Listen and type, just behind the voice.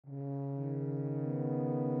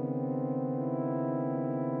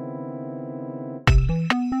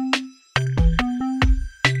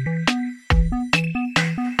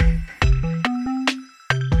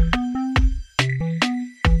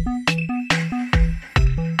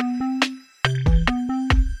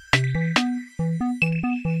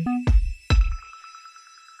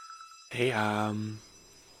Hey,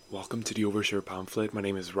 welcome to the Overshare Pamphlet. My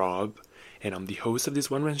name is Rob, and I'm the host of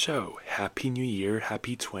this one-man show. Happy New Year,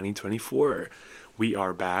 happy 2024. We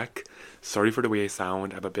are back. Sorry for the way I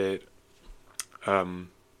sound. I'm a bit,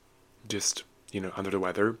 just, under the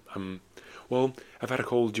weather. I've had a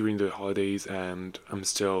cold during the holidays, and I'm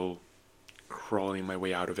still crawling my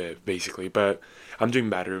way out of it, basically. But I'm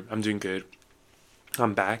doing better. I'm doing good.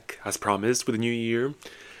 I'm back, as promised, with a new year.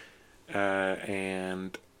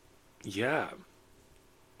 And yeah,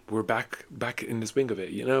 we're back in the swing of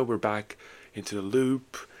it. We're back into the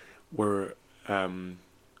loop. We're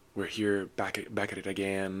we're here back at it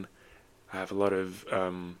again. I have a lot of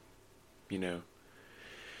you know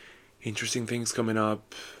interesting things coming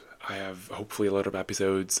up. I have hopefully a lot of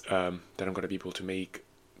episodes that I'm gonna be able to make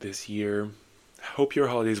this year. I hope your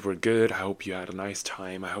holidays were good. I hope you had a nice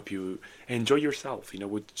time. I hope you enjoy yourself.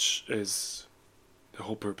 Which is the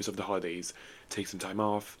whole purpose of the holidays. Take some time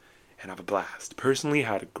off and have a blast. Personally,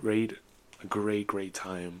 had a great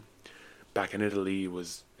time. Back in Italy, it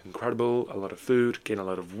was incredible. A lot of food, gained a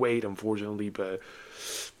lot of weight, unfortunately, but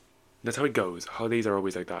that's how it goes. Holidays are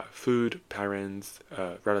always like that: food, parents,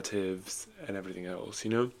 relatives, and everything else.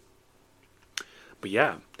 But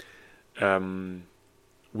yeah,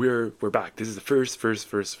 we're back. This is the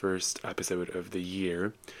first episode of the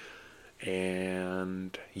year,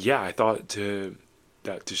 and yeah, I thought to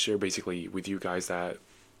share basically with you guys that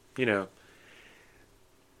you know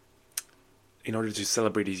in order to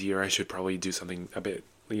celebrate this year, I should probably do something a bit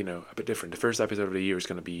different. The first episode of the year is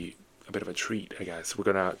going to be a bit of a treat, I guess. We're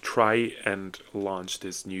going to try and launch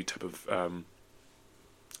this new type of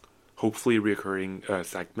hopefully recurring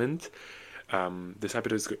segment. The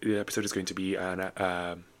episode is going to be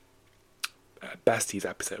a Besties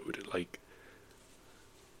episode. Like,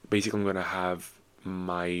 basically, I'm going to have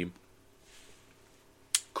my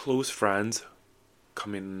close friends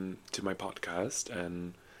come in to my podcast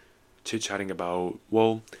and chit-chatting about,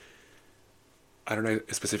 I don't know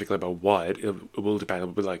specifically about what. It will depend. It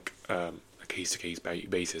will be like a case-to-case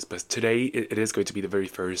basis. But today, it is going to be the very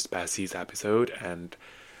first Besties episode, and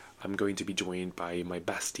I'm going to be joined by my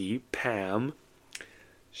bestie, Pam.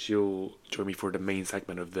 She'll join me for the main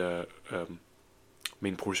segment of the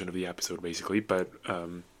main portion of the episode, basically. But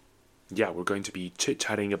yeah, we're going to be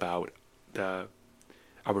chit-chatting about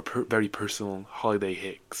our very personal holiday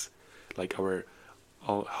hicks, like our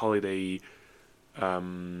holiday,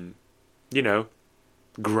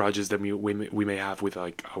 grudges that we may have with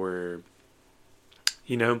like our,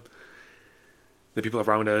 the people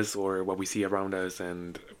around us, or what we see around us,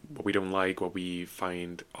 and what we don't like, what we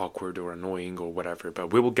find awkward or annoying or whatever.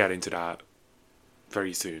 But we will get into that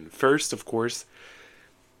very soon. First, of course,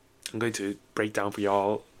 I'm going to break down for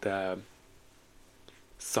y'all the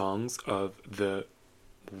songs of the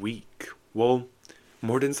week. Well,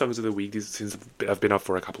 more than songs of the week, since I've been up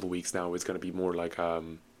for a couple of weeks now, it's going to be more like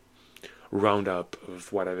roundup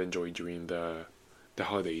of what I've enjoyed during the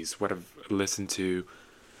holidays, what I've listened to,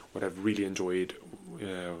 what I've really enjoyed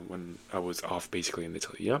when I was off basically in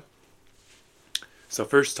Italy, yeah? So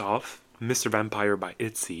first off, Mr. Vampire by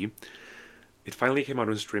Icks. It finally came out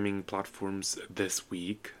on streaming platforms this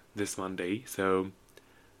Monday, so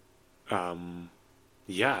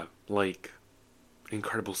yeah, like,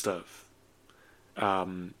 incredible stuff.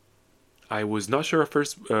 I was not sure at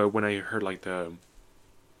first when I heard like to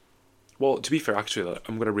be fair, actually,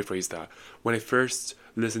 I'm gonna rephrase that. When I first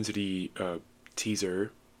listened to the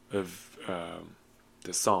teaser of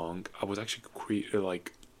the song, I was actually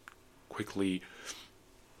quickly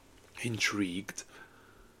intrigued,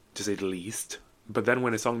 to say the least. But then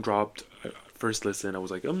when the song dropped, first listen, I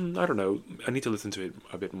was like, I don't know, I need to listen to it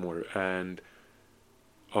a bit more, and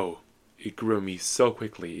it grew on me so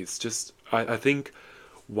quickly. It's just, I think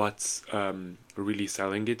what's really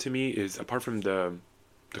selling it to me is, apart from the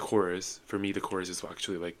chorus, for me the chorus is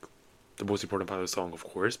actually like the most important part of the song, of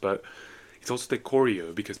course, but it's also the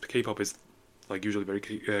choreo, because K-pop is like usually very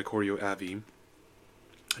choreo heavy,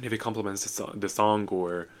 and if it complements the song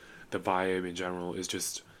or the vibe in general, is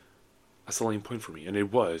just a selling point for me. And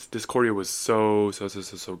it was, this choreo was so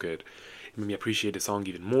good. It made me appreciate the song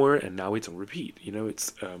even more, and now it's on repeat.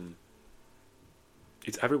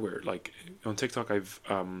 It's everywhere. Like on TikTok, I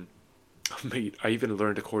even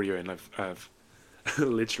learned the choreo, and I've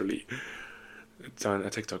literally done a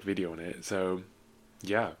TikTok video on it. So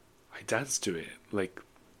yeah, I danced to it like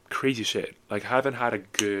crazy shit. Like, I haven't had a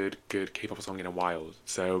good K-pop song in a while.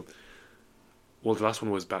 So, the last one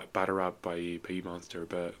was Batter Up by Baby Monster,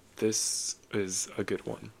 but this is a good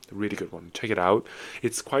one, a really good one. Check it out.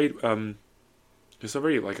 It's quite it's not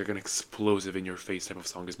very like an explosive in your face type of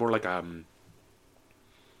song. It's more like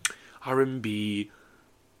R&B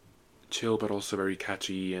chill but also very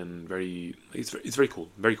catchy and it's very cool,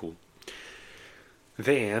 very cool.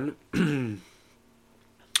 Then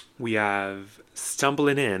we have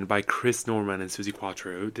 "Stumbling In" by Chris Norman and Susie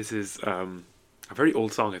Quattro. This is a very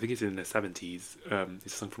old song. I think it's in the 70s.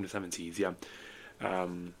 It's a song from the 70s, yeah.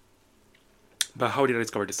 Um, but how did I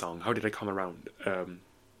discover this song? How did I come around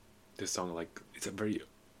this song? Like, it's a very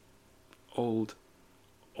old,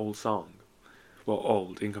 old song. Well,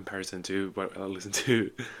 old in comparison to what I listen to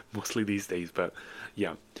mostly these days. But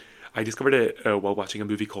yeah, I discovered it while watching a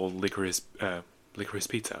movie called Licorice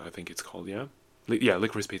Pizza. I think it's called, yeah. Yeah,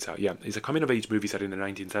 Licorice Pizza. Yeah, it's a coming of age movie set in the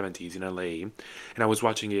 1970s in LA, and I was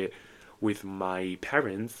watching it with my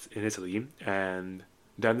parents in Italy, and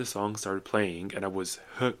then the song started playing, and I was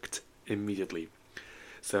hooked immediately.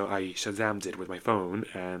 So I Shazammed it with my phone,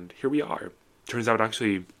 and here we are. Turns out,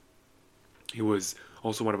 actually, it was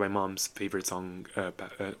also one of my mom's favorite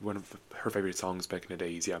one of her favorite songs back in the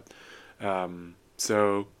days. Yeah.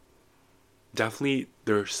 So definitely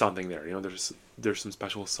there's something there. You know, there's some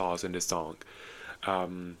special sauce in this song.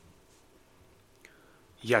 Um,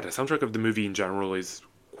 yeah, the soundtrack of the movie in general is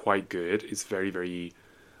quite good. It's very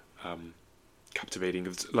um, captivating.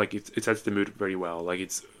 It's like it sets the mood very well. Like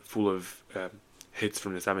it's full of hits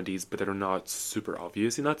from the 70s, but they're not super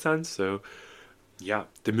obvious in that sense. So yeah,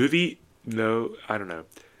 the movie. No, I don't know.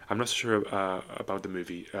 I'm not sure about the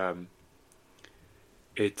movie.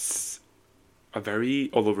 It's a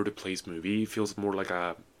very all over the place movie. It feels more like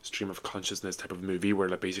a stream of consciousness type of movie where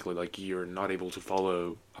like basically like you're not able to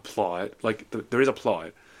follow a plot. Like there is a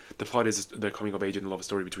plot. The plot is the coming of age and love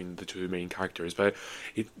story between the two main characters, but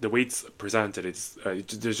the way it's presented,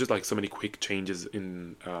 there's just like so many quick changes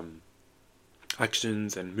in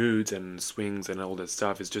actions and moods and swings and all that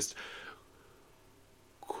stuff. It's just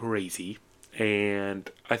crazy, and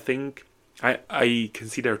I think I can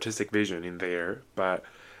see the artistic vision in there, but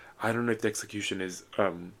I don't know if the execution is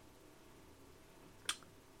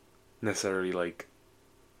necessarily like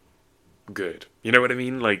good. You know what I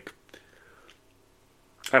mean? Like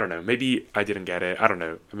I don't know. Maybe I didn't get it. I don't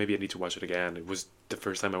know. Maybe I need to watch it again. It was the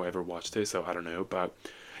first time I ever watched it, so I don't know. But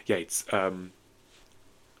yeah, it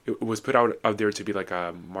was put out there to be like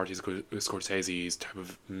a Martin Scorsese's type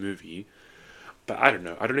of movie, but I don't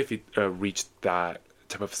know. I don't know if it reached that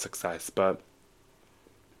type of success. But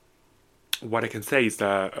what I can say is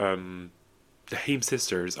that the Haim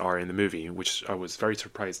sisters are in the movie, which I was very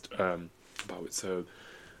surprised about. So,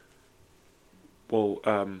 well,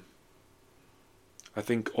 I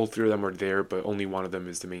think all three of them are there, but only one of them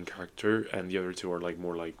is the main character, and the other two are like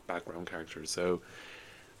more like background characters. So,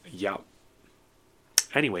 yeah.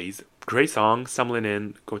 Anyways, great song, Stumbling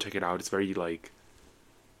In. Go check it out. It's very like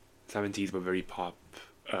 70s, but very pop.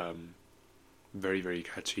 Very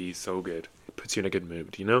catchy. So good. It puts you in a good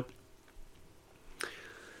mood, you know?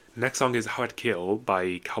 Next song is How I'd Kill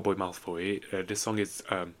by Cowboy Malfoy. This song is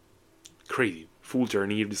crazy. Full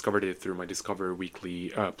journey. I discovered it through my Discover Weekly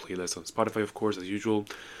playlist on Spotify, of course, as usual.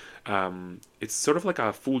 It's sort of like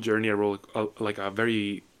a full journey, like a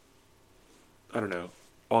very, I don't know,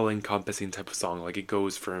 all-encompassing type of song. Like it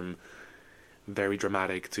goes from very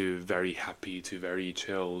dramatic to very happy to very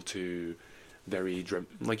chill to very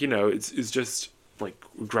like, you know, it's just like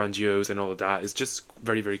grandiose and all of that. It's just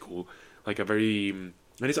very cool. Like a very, and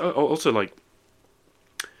it's also like,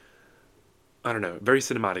 I don't know, very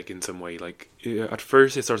cinematic in some way. Like at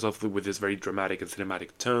first it starts off with this very dramatic and cinematic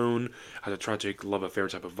tone, has a tragic love affair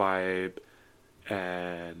type of vibe,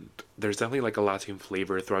 and there's definitely like a Latin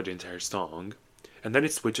flavor throughout the entire song, and then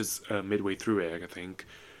it switches midway through it, I think,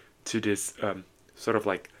 to this sort of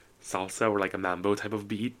like salsa or like a mambo type of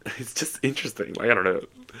beat. It's just interesting. Like I don't know,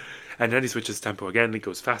 and then it switches tempo again. It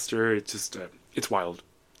goes faster. It's just it's wild,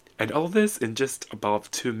 and all of this in just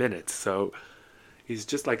above 2 minutes. So it's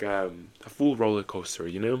just like a full roller coaster,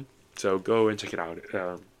 you know? So go and check it out.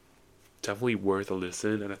 Definitely worth a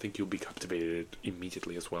listen, and I think you'll be captivated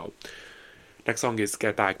immediately as well. Next song is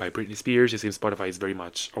Get Back by Britney Spears. It seems Spotify is very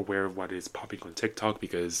much aware of what is popping on TikTok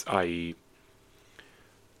because I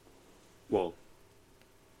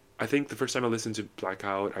think the first time I listened to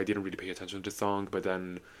Blackout, I didn't really pay attention to the song, but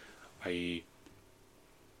then I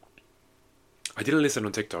didn't listen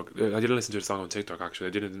on TikTok. I didn't listen to the song on TikTok, actually.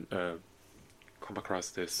 I didn't come across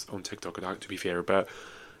this on TikTok, to be fair, but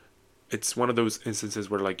it's one of those instances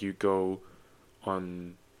where like you go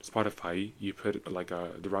on Spotify, you put like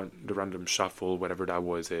the random shuffle, whatever that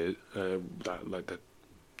was, there's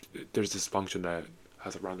this function that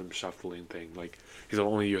has a random shuffling thing. Like these are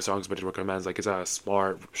only your songs, but it recommends like it's a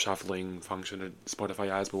smart shuffling function that Spotify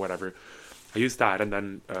has, but whatever. I use that, and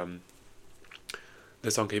then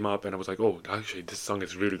the song came up and I was like, oh, actually, this song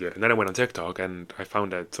is really good. And then I went on TikTok and I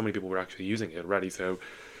found that so many people were actually using it already. So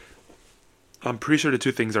I'm pretty sure the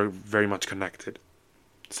two things are very much connected.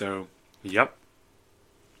 So, yep.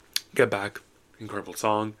 Get Back, incredible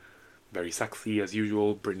song. Very sexy as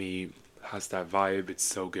usual. Britney has that vibe. It's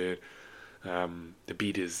so good. The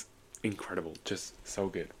beat is incredible. Just so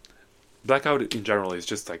good. Blackout in general is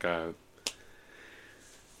just like a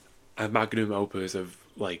magnum opus of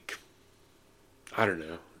like, I don't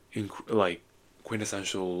know, like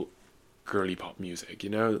quintessential girly pop music, you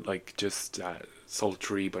know, like just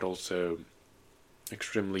sultry but also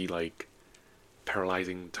extremely like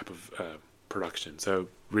paralyzing type of production. So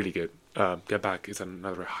really good. Get Back is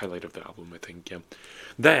another highlight of the album, I think. Yeah.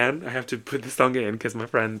 Then I have to put this song in because my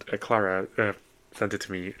friend Clara sent it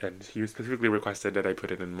to me, and she specifically requested that I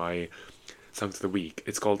put it in my songs of the week.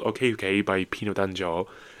 It's called "Okay Okay" by Pino D'Angio,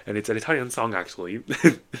 and it's an Italian song actually.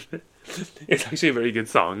 It's actually a very good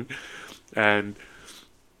song, and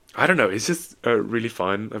I don't know. It's just a very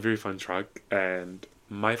fun track. And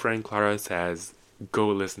my friend Clara says, "Go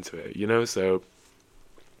listen to it," you know. So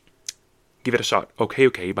give it a shot. Okay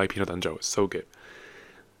Okay by Pino D'Angio. It's so good.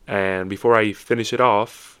 And before I finish it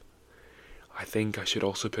off, I think I should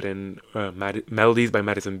also put in Melodies by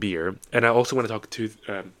Madison Beer. And I also want to talk 2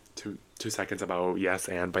 seconds about Yes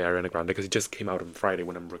and by Ariana Grande because it just came out on Friday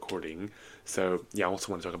when I'm recording. So yeah, I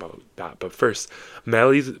also want to talk about that. But first,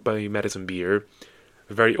 Melodies by Madison Beer,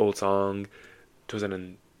 a very old song,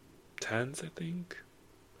 2010s, I think.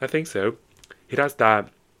 I think so. It has that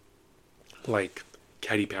like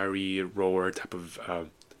Katy Perry roar type of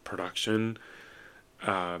production.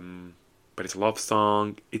 But it's a love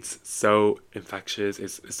song. It's so infectious.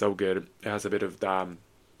 It's so good. It has a bit of the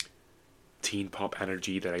teen pop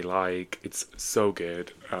energy that I like. It's so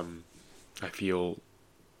good. I feel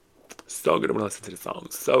so good when I listen to the song.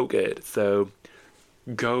 So good. So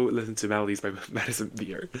go listen to Melodies by Madison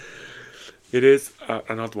Beer. It is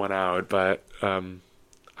an odd one out, but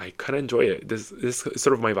I kind of enjoy it. This is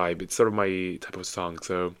sort of my vibe. It's sort of my type of song.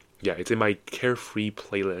 So yeah, it's in my carefree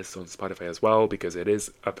playlist on Spotify as well because it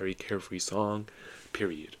is a very carefree song.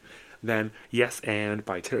 Period. Then Yes and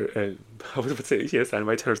by Taylor. I was about to say Yes and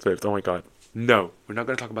by Taylor Swift. Oh my god. No, we're not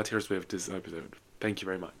going to talk about Taylor Swift this episode. Thank you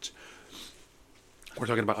very much. We're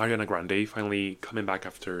talking about Ariana Grande finally coming back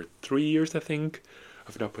after 3 years, I think,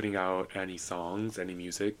 of not putting out any songs, any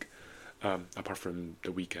music, apart from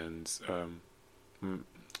the weekends,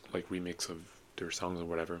 like remix of their songs or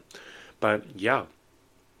whatever. But yeah,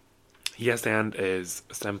 Yes and is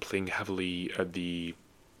sampling heavily the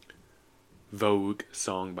Vogue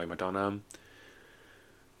song by Madonna.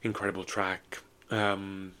 Incredible track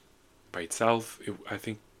by itself. I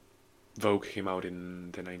think Vogue came out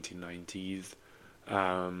in the 1990s.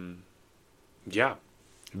 Yeah,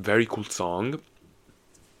 very cool song.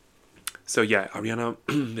 So yeah, Ariana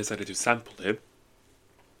decided to sample it,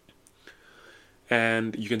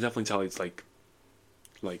 and you can definitely tell it's like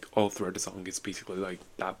all throughout the song it's basically like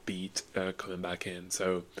that beat coming back in.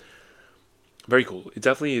 So very cool. It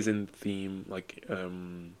definitely is in theme, like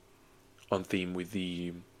on theme with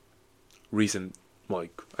the recent,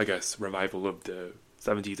 like I guess, revival of the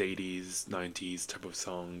 70s, 80s, 90s type of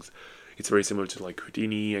songs. It's very similar to like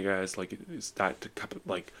Houdini, I guess. Like it's that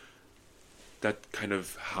like that kind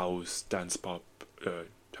of house dance pop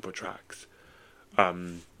type of tracks.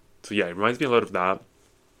 So yeah, it reminds me a lot of that.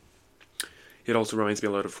 It also reminds me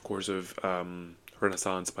a lot, of course, of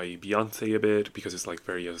Renaissance by Beyonce a bit because it's like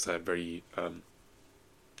very, as I said, very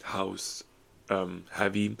house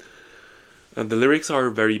heavy, and the lyrics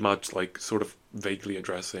are very much like sort of vaguely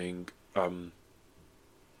addressing.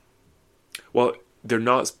 Well, they're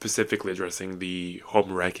not specifically addressing the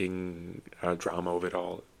home wrecking drama of it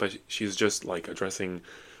all, but she's just like addressing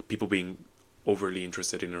people being overly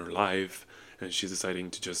interested in her life, and she's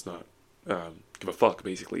deciding to just not give a fuck,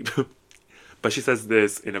 basically. But she says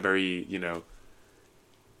this in a very,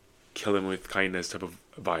 kill him with kindness type of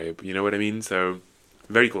vibe. You know what I mean? So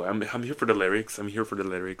very cool. I'm here for the lyrics.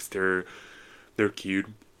 They're cute.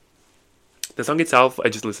 The song itself, I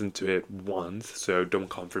just listened to it once, so don't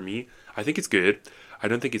come for me. I think it's good. I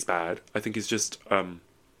don't think it's bad. I think it's just,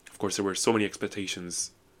 of course, there were so many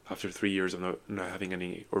expectations after 3 years of not having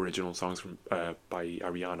any original songs from by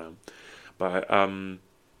Ariana. But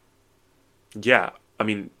yeah, I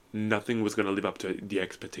mean, nothing was going to live up to the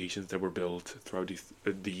expectations that were built throughout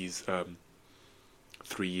these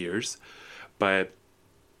 3 years. But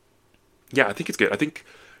yeah, I think it's good. I think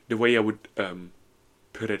the way I would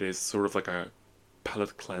put it is sort of like a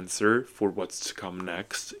palate cleanser for what's to come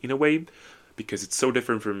next in a way, because it's so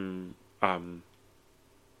different from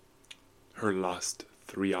her last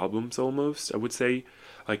 3 albums almost, I would say.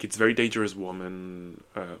 Like, it's very Dangerous Woman,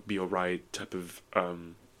 Be Alright type of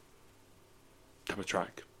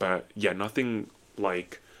track. But yeah, nothing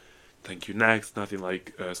like Thank You Next, nothing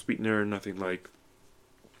like Sweetener, nothing like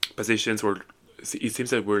Positions, or it seems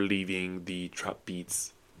that we're leaving the trap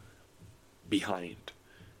beats behind.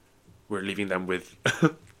 We're leaving them with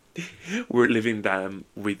we're leaving them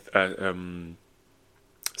with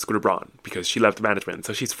Scooter Braun, because she left management,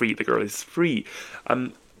 so she's free. The girl is free.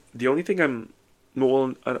 The only thing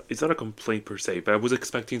it's not a complaint per se, but I was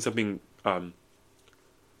expecting something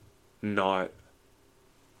not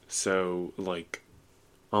so like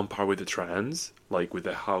on par with the trance, like with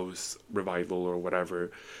the house revival or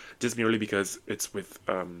whatever, just merely because it's with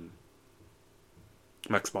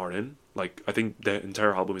Max Martin. Like, I think the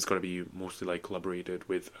entire album is gonna be mostly like collaborated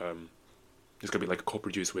with it's gonna be like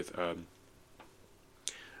co-produced with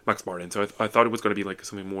Max Martin. So I thought it was gonna be like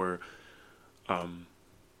something more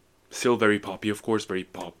still very poppy, of course, very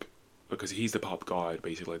pop, because he's the pop god,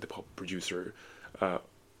 basically, like the pop producer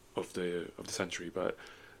of the century. But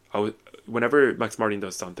whenever Max Martin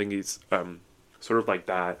does something, it's sort of like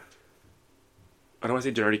that. I don't want to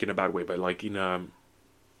say generic in a bad way, but like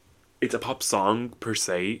it's a pop song per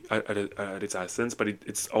se at its essence, but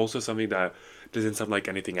it's also something that doesn't sound like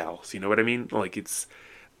anything else. You know what I mean? Like, it's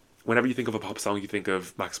whenever you think of a pop song, you think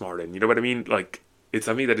of Max Martin. You know what I mean? Like, it's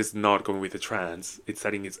something that is not going with the trance. It's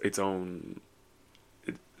setting its own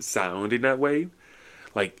sound in that way,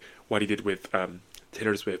 like what he did with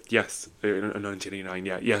Taylor Swift. Yes, in 1989.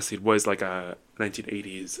 Yeah, yes, it was like a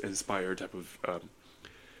 1980s inspired type of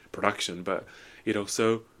production, but it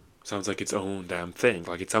also sounds like its own damn thing.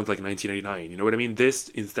 Like, it sounds like 1989. You know what I mean? This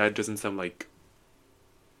instead doesn't sound like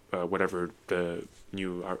whatever the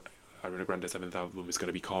new Ariana Grande 7th album is going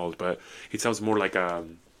to be called, but it sounds more like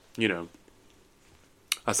you know,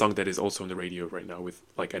 a song that is also on the radio right now with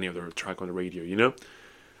like any other track on the radio, you know?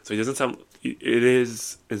 So it doesn't sound, it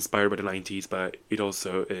is inspired by the 90s, but it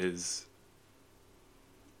also is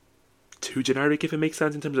too generic, if it makes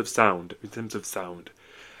sense, in terms of sound. It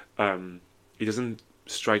doesn't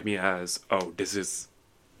strike me as, oh, this is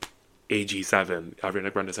AG7,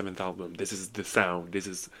 Ariana Grande 7th album, this is the sound, this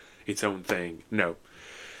is its own thing. No.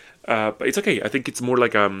 But it's okay. I think it's more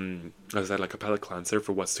like as I said, like a palate cleanser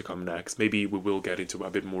for what's to come next. Maybe we will get into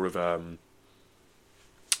a bit more of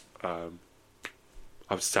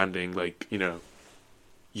outstanding, like, you know,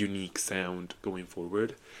 unique sound going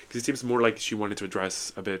forward, because it seems more like she wanted to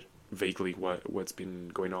address a bit vaguely what's been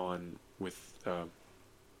going on with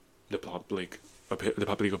the public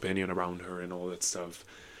opinion around her and all that stuff,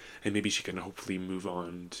 and maybe she can hopefully move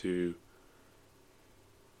on to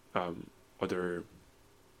other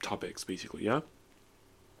topics, basically, yeah,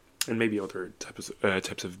 and maybe other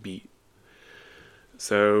types of beat.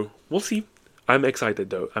 So we'll see. I'm excited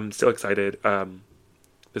though. I'm still excited.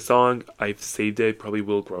 The song, I've saved it, probably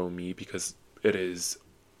will grow me, because it is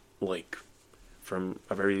like from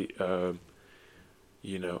a very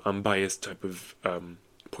you know, unbiased type of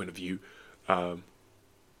point of view.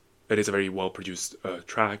 It is a very well produced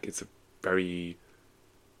track. It's a very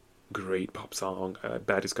great pop song. I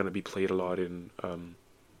bet it's gonna be played a lot in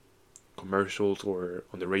commercials or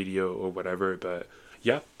on the radio or whatever, but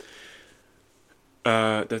yeah,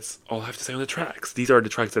 that's all I have to say on the tracks. These are the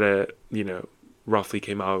tracks that you know, roughly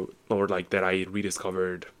came out, or like that I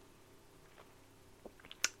rediscovered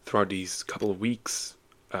throughout these couple of weeks.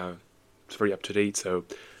 It's very up to date, so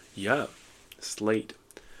yeah, slate.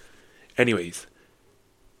 Anyways,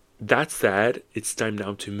 that said, it's time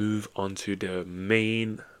now to move on to the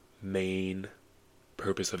main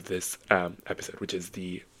purpose of this episode, which is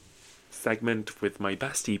the segment with my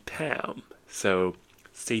bestie Pam. So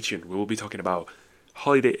stay tuned. We will be talking about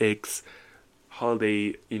holiday icks,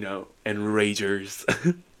 holiday, you know, enragers.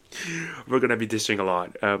 We're gonna be dishing a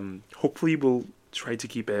lot. Hopefully we'll try to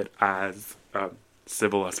keep it as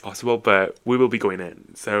civil as possible, but we will be going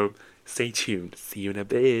in. So stay tuned. See you in a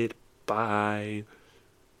bit. Bye.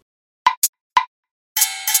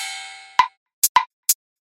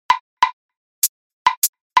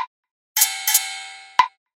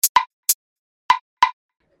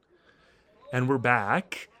 And we're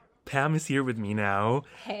back. Pam is here with me now.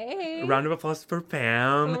 Hey. A round of applause for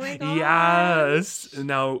Pam. Oh my gosh. Yes.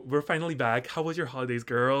 Now we're finally back. How was your holidays,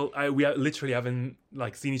 girl? We literally haven't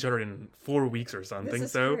like seen each other in 4 weeks or something. This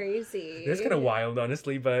is so crazy. It's kind of wild,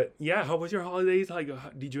 honestly. But yeah, how was your holidays? Like,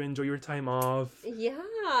 did you enjoy your time off? Yeah,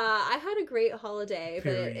 I had a great holiday,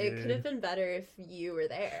 but it Period. could have been better if you were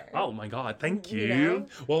there. Oh my god, thank you. You know?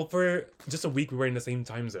 Well, for just a week we were in the same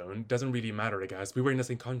time zone. Doesn't really matter, I guess. We were in the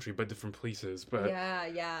same country but different places. But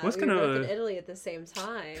Yeah. it was we kind were of both in Italy at the same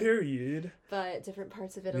time. Period. But different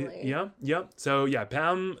parts of Italy. Yeah. So yeah,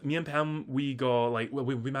 me and Pam, we go like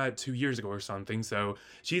we met 2 years ago or something. So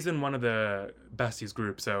she's in one of the Besties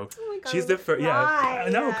group. So Oh my God, she's the first. Yeah, I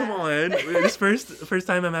know. yeah. Come on, this first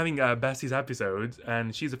time I'm having Besties episodes,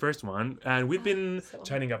 and she's the first one, and we've been So-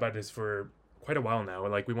 chatting about this for quite a while now.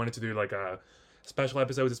 Like we wanted to do like a special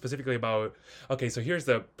episode specifically about. Okay, so here's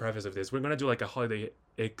the preface of this. We're gonna do like a holiday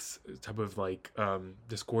Icks type of like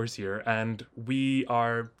discourse here, and we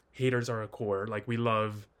are haters are a core. Like we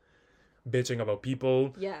love bitching about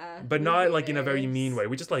people, Yeah. but we not like in a very haters. mean way.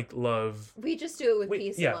 We just like love. We just do it with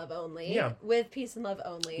peace yeah. and love only. Yeah. With peace and love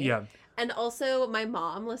only. Yeah. And also, my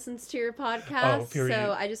mom listens to your podcast, period.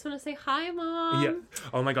 so I just want to say hi, Mom. Yeah.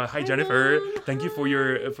 Oh my God. Hi, Hi, Jennifer. Mom. Thank you for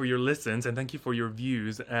your listens and thank you for your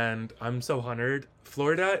views. And I'm so honored.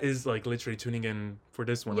 Florida is like literally tuning in for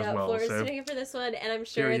this one as well. Florida's So tuning in for this one, and I'm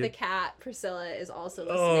sure Period. the cat Priscilla is also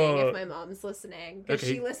listening Oh. if my mom's listening, because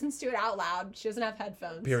Okay. she listens to it out loud. She doesn't have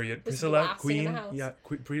headphones. period. Just Priscilla, blasting in the Queen. house.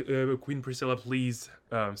 Yeah. Queen Priscilla, please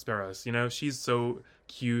spare us. You know, she's so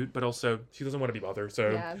cute, but also she doesn't want to be bothered. So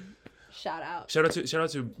Yeah. Shout out. shout out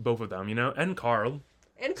to both of them. You know, and Carl.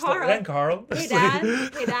 And Carl. And Carl. Hey, Dad.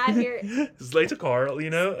 Hey, Dad, here. Slay to Carl, you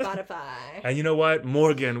know? Spotify. And you know what?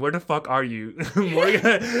 Morgan, where the fuck are you? Morgan.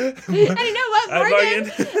 And you know what,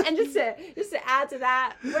 Morgan? Morgan. And just to add to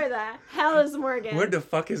that, where the hell is Morgan? Where the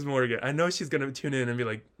fuck is Morgan? I know she's gonna tune in and be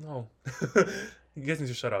like, no. You guys need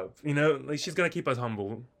to shut up. You know? Like, she's gonna keep us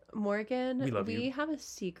humble. Morgan, We love you. have a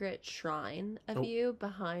secret shrine of Oh. you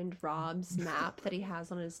behind Rob's map that he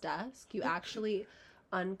has on his desk. You actually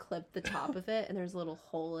unclip the top of it, and there's a little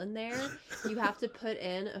hole in there. You have to put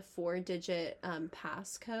in a 4-digit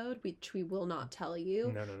passcode, which we will not tell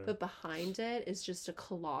you. No. But behind it is just a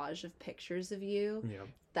collage of pictures of you Yeah.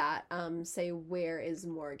 that say, "Where is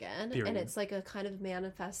Morgan?" Period. And it's like a kind of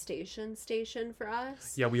manifestation station for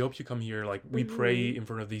us. Yeah, we hope you come here. Like, we pray in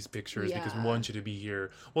front of these pictures because we Yeah. want you to be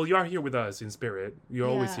here. Well, you are here with us in spirit. You're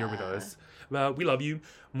always here with Yeah. us. Well, we love you.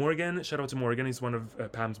 Morgan, shout out to Morgan. He's one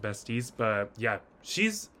of Pam's besties. But yeah,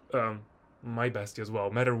 she's my bestie as well.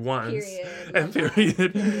 Met her once. Period. And Love that.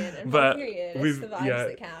 period. Period. And But period. It's we've the vibes yeah,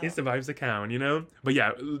 that count. it's the vibes that count, you know. But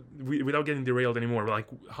yeah, without getting derailed anymore, like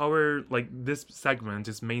how we're like this segment,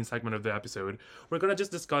 this main segment of the episode, we're gonna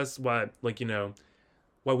just discuss what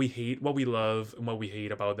what we hate, what we love, and what we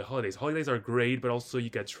hate about the holidays. Holidays are great, but also you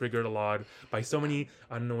get triggered a lot by so many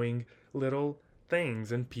annoying little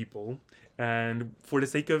things and people. And for the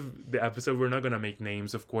sake of the episode, we're not gonna make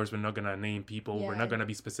names. Of course, we're not gonna name people. We're Yeah. not gonna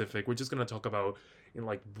be specific. We're just gonna talk about in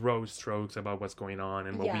like broad strokes about what's going on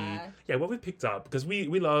and what what we picked up, because we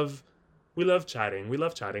love chatting. We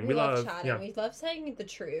love chatting. We love chatting. Yeah. We love saying the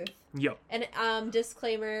truth. Yeah. And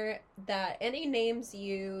disclaimer that any names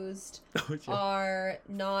used Yeah. are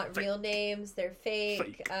not Fake. real names. They're fake.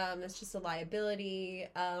 Fake. It's just a liability.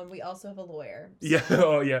 We also have a lawyer. Yeah.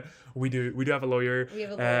 Oh yeah. We do have a lawyer. We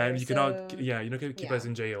have a lawyer. And you cannot so- keep yeah. us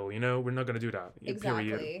in jail. You know, we're not gonna do that. Exactly.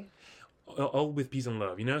 Period. All with peace and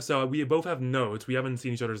love. You know. So we both have notes. We haven't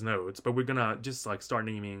seen each other's notes, but we're gonna just like start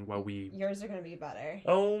naming what we. Yours are gonna be better.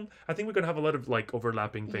 Oh, I think we're gonna have a lot of like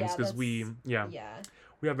overlapping things because Yeah.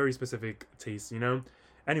 we have very specific tastes. You know.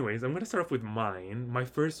 Anyways, I'm gonna start off with mine. My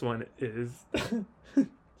first one is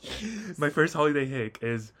my first holiday hick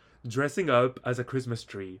is dressing up as a Christmas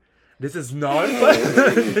tree. This is not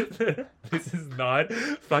this is not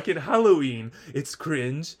fucking Halloween. It's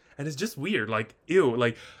cringe and it's just weird. Like, ew.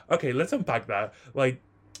 Like, okay, let's unpack that. Like,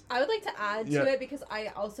 I would like to add Yeah. to it because I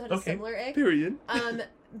also had a okay, similar ick. period.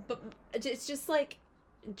 But it's just like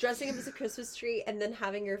dressing up as a Christmas tree and then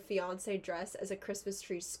having your fiance dress as a Christmas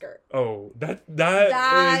tree skirt. Oh, that's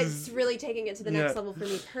That's really taking it to the next Yeah. level for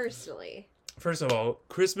me personally. First of all,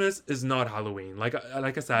 Christmas is not Halloween. Like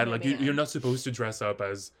I said, No, like man. you're not supposed to dress up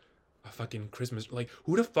as a fucking Christmas. Like,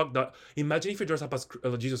 who the fuck that? Imagine if you dress up as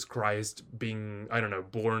Jesus Christ being, I don't know,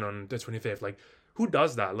 born on the 25th. Like, who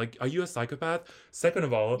does that? Like, are you a psychopath? Second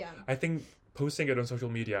of all, Yeah. I think posting it on social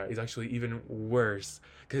media is actually even worse.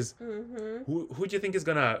 Because who do you think is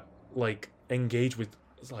gonna like engage with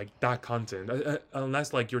like that content?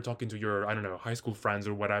 Unless like you're talking to your, I don't know, high school friends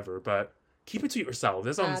or whatever. But keep it to yourself.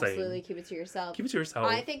 That's what I'm saying. Absolutely, keep it to yourself. Keep it to yourself.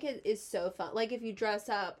 I think it is so fun. Like if you dress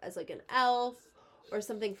up as like an elf or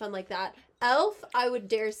something fun like that. Elf, I would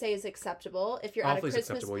dare say, is acceptable. If you're Elf at a is Christmas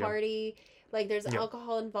acceptable, yeah. party, like there's Yeah.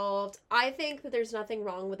 alcohol involved. I think that there's nothing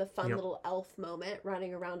wrong with a fun Yeah. little elf moment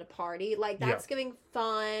running around a party. Like that's giving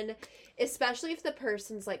fun, especially if the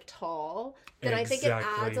person's like tall. Then I think it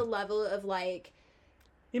Exactly. adds a level of like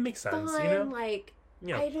It makes sense, fun, you know? like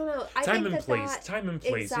Yeah. I don't know. I Time think and that place. that- Time and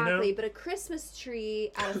place, exactly, you know? but a Christmas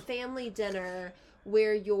tree at a family dinner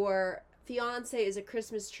where your fiance is a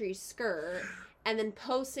Christmas tree skirt and then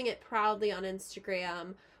posting it proudly on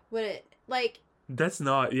Instagram when it, like, That's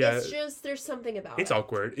not, yeah. it's just, there's something about It's it.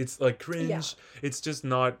 awkward. It's like cringe. Yeah. It's just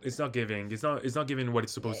not. It's not giving. It's not giving what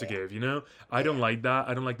it's supposed to Yeah. give. You know. I don't like that.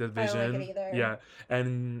 I don't like that I vision. don't like it either. Yeah.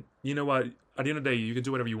 And you know what? At the end of the day, you can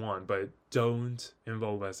do whatever you want, but don't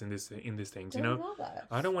involve us in these things. Don't you know. involve us.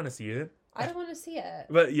 I don't want to see it. I don't want to see it.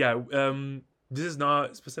 But yeah. This is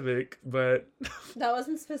not specific, but That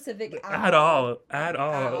wasn't specific at all. At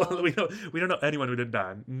all. we don't know anyone who did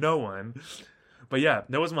that. No one. But yeah,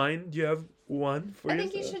 that was mine. Do you have one for I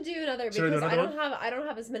think you yourself? should do another Should I do because another I don't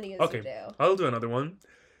have as many as Okay, you do. I'll do another one.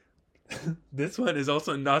 This one is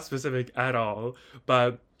also not specific at all,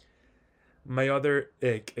 but my other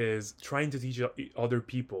ick is trying to teach other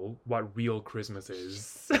people what real Christmas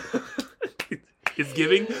is. It's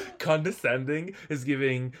giving condescending. It's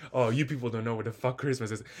giving, oh, you people don't know what the fuck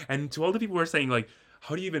Christmas is. And to all the people who are saying, like,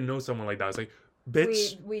 how do you even know someone like that? It's like,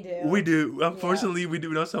 bitch, We do. we do. Unfortunately, we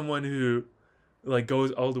do know someone who, like,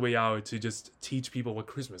 goes all the way out to just teach people what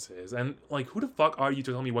Christmas is. And, like, who the fuck are you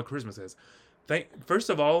to tell me what Christmas is? First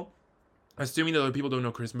of all, assuming that other people don't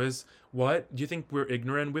know Christmas, what? Do you think we're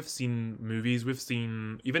ignorant? We've seen movies,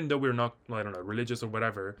 even though we're not, I don't know, religious or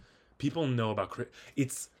whatever, people know about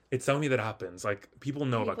it's something that happens. Like, people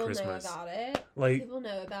know about Christmas. People know about it. Like, People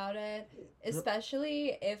know about it,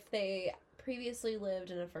 especially if they previously lived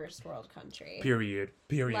in a first world country. Period.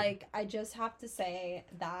 Like, I just have to say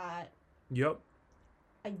that Yep.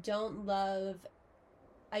 I don't love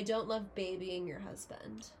babying your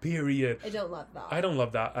husband. Period. I don't love that. I don't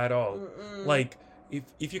love that at all. Mm-mm. Like,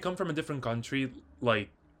 if you come from a different country, like,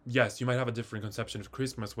 yes, you might have a different conception of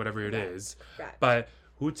Christmas, whatever it is. Right. But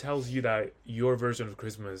who tells you that your version of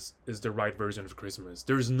Christmas is the right version of Christmas?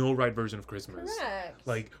 There is no right version of Christmas. Correct.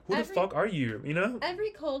 Like, who the fuck are you? You know?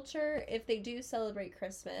 Every culture, if they do celebrate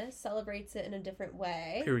Christmas, celebrates it in a different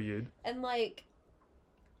way. Period. And, like,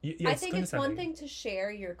 Yeah, I think it's one thing to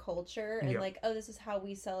share your culture and, like, oh, this is how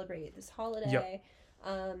we celebrate this holiday.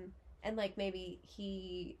 And, like, maybe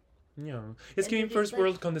he... Yeah. It's giving first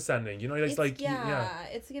world condescending. You know, it's like... Yeah,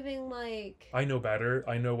 it's giving, like... I know better.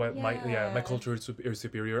 I know what my Yeah. culture is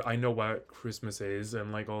superior. I know what Christmas is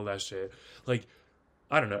and, like, all that shit. Like,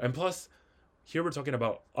 I don't know. And plus, here we're talking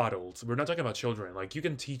about adults. We're not talking about children. Like, you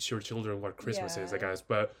can teach your children what Christmas is, I guess.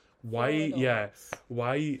 But why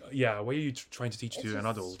are you trying to teach to an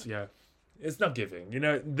adult? Yeah. It's not giving. You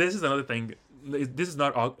know, this is another thing. This is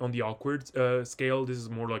not on the awkward scale. This is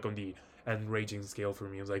more like on the enraging scale for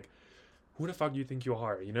me. It's like, who the fuck do you think you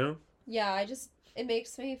are, you know? Yeah, it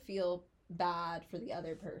makes me feel bad for the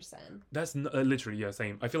other person. That's literally, yeah,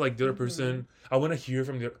 same. I feel like the other person, I want to hear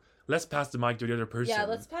from let's pass the mic to the other person. Yeah,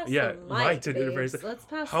 let's pass the mic to the other person. Let's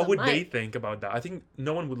pass How the would mic. they think about that? I think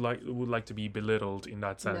no one would like to be belittled in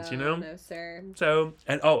that sense, you know? No, sir. So,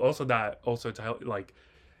 and also to help, like,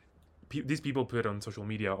 these people put on social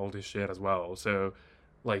media all this shit as well. So,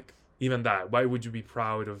 like, even that, why would you be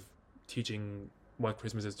proud of teaching what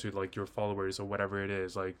Christmas is to, like, your followers or whatever it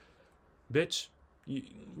is? Like, bitch,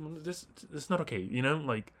 this is not okay, you know?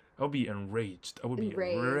 Like, I would be enraged. I would be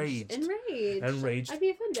enraged. I'd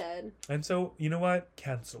be offended. And so, you know what?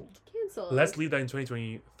 Cancelled. Let's leave that in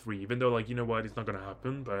 2023, even though, like, you know what? It's not going to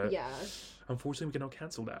happen, but yeah. Unfortunately, we cannot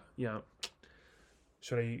cancel that. Yeah.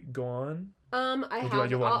 Should I go on? I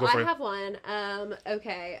have one.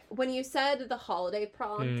 Okay. When you said the holiday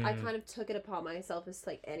prompt, I kind of took it upon myself as,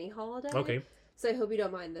 like, any holiday. Okay. So I hope you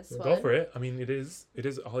don't mind this one. Go for it. I mean, it is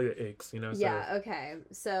a holiday Icks, you know? So. Yeah, okay.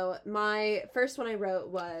 So my first one I wrote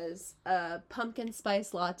was a pumpkin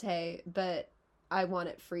spice latte, but I want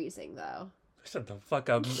it freezing, though. Shut the fuck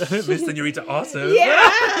up, Miss Senorita Awesome.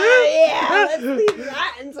 Yeah, let's leave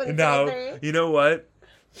that in 2023. Now, you know what?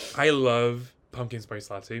 I love pumpkin spice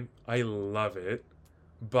latte. I love it.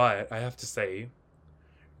 But I have to say,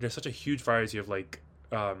 there's such a huge variety of, like,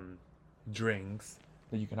 drinks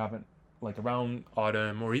that you can have it, like, around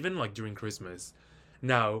autumn or even, like, during Christmas.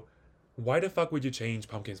 Now, why the fuck would you change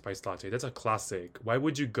pumpkin spice latte? That's a classic. Why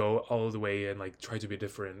would you go all the way and, like, try to be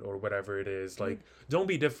different or whatever it is? Like, don't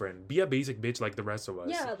be different. Be a basic bitch like the rest of us.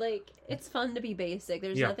 Yeah, like, it's fun to be basic.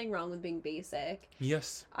 There's nothing wrong with being basic.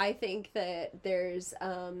 Yes. I think that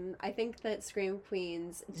I think that Scream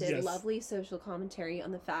Queens did lovely social commentary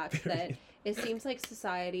on the fact that it seems like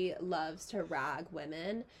society loves to rag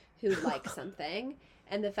women who like something.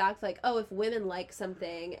 And the fact, like, oh, if women like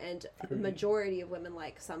something and a majority of women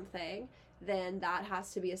like something, then that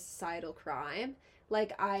has to be a societal crime.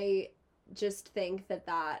 Like, I just think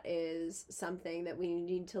that is something that we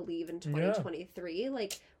need to leave in 2023. Yeah.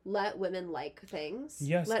 Like, let women like things.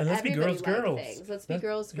 Yes, let and let's be girls. Things. Let's be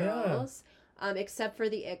girls. except for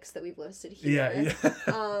the icks that we've listed here.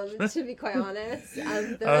 Yeah. To be quite honest,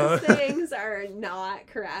 those things are not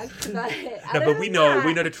correct. But no, but we know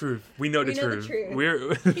the truth. We know the truth.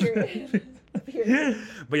 We're Period.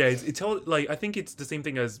 But yeah, it's all like I think it's the same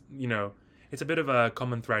thing as it's a bit of a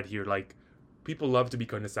common thread here. Like people love to be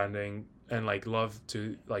condescending and like love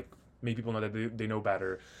to like make people know that they know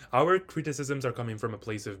better. Our criticisms are coming from a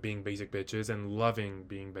place of being basic bitches and loving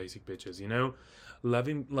being basic bitches.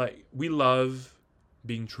 Loving like we love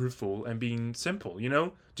being truthful and being simple.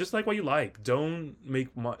 Just like what you like. Don't make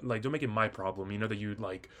it my problem. That you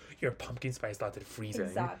like your pumpkin spice latte freezing.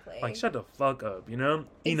 Exactly. Like shut the fuck up. Enough.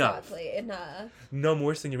 Exactly. Enough. No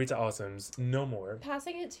more Senorita Awesomes. No more.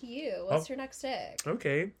 Passing it to you. What's your next ick?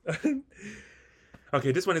 Okay.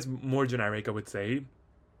 Okay, this one is more generic, I would say.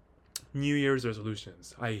 New Year's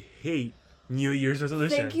resolutions. I hate New Year's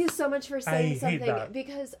resolutions. Thank you so much for saying something, that.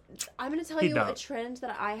 because I'm going to tell you a trend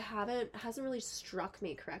that hasn't really struck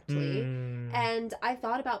me correctly. And I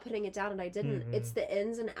thought about putting it down and I didn't. It's the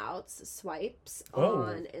ins and outs swipes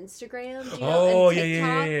on Instagram. Do you know, and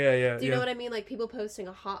TikTok. Yeah. Do you know what I mean? Like people posting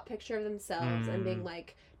a hot picture of themselves and being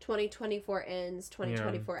like 2024 ins,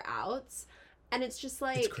 2024 outs. And it's just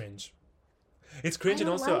like... It's cringe. It's cringe, and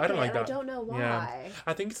also I don't like that. I don't know why. Yeah.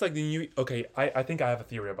 I think it's like the new. Okay, I think I have a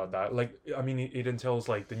theory about that. Like, I mean, it entails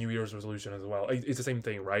like the New Year's resolution as well. It's the same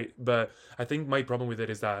thing, right? But I think my problem with it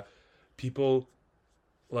is that people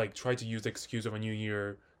like try to use the excuse of a new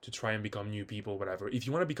year to try and become new people, whatever. If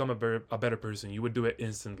you want to become a better person, you would do it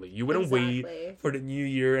instantly. You wouldn't wait for the new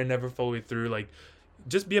year and never follow it through. Like,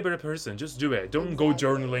 just be a better person. Just do it. Don't go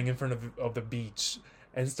journaling in front of the beach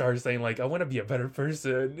and start saying like, I want to be a better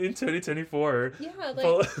person in 2024. Yeah,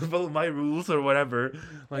 like follow my rules or whatever.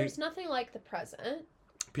 Like, there's nothing like the present.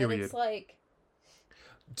 Period. And it's like,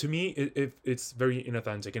 to me, it's very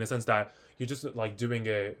inauthentic in a sense that you're just like doing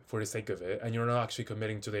it for the sake of it, and you're not actually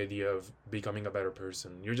committing to the idea of becoming a better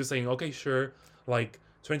person. You're just saying, okay, sure, like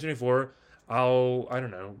 2024. I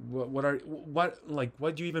don't know,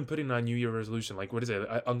 what do you even put in a New Year resolution? Like, what is it?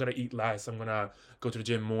 I'm gonna eat less. I'm gonna go to the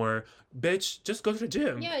gym more. Bitch, just go to the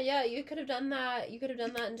gym. Yeah, you could have done that. You could have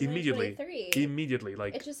done that in 2023. Immediately.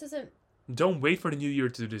 Like, it just isn't. Don't wait for the new year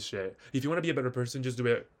to do this shit. If you want to be a better person, just do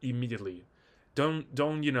it immediately. Don't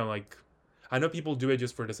like, I know people do it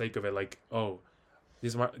just for the sake of it. Like, oh,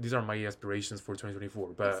 these are my aspirations for 2024.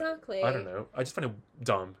 But exactly. I don't know. I just find it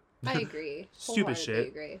dumb. I agree. Stupid shit. I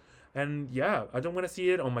agree. And yeah, I don't want to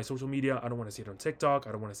see it on my social media. I don't want to see it on TikTok.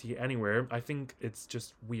 I don't want to see it anywhere. I think it's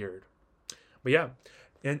just weird. But yeah,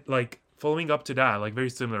 and like following up to that, like very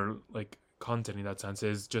similar like content in that sense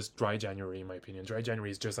is just Dry January, in my opinion. Dry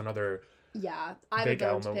January is just another. Yeah, I have a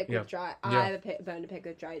bone to pick with dry. I have a bone to pick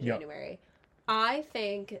with Dry January. I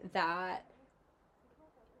think that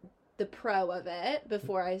the pro of it,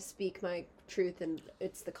 before I speak my truth and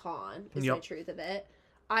it's the con, is my truth of it.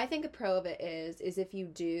 I think a pro of it is if you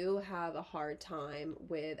do have a hard time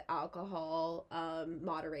with alcohol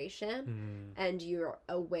moderation and you're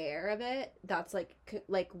aware of it, that's like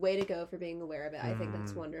way to go for being aware of it. I think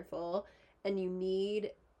that's wonderful. And you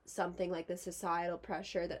need something like the societal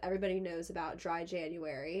pressure that everybody knows about, Dry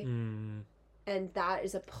January. And that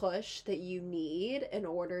is a push that you need in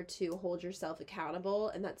order to hold yourself accountable.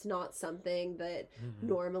 And that's not something that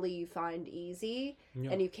normally you find easy.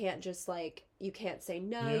 And you can't just you can't say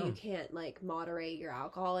no. You can't moderate your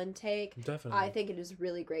alcohol intake. Definitely. I think it is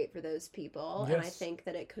really great for those people. Yes. And I think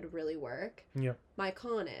that it could really work. My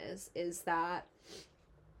con is that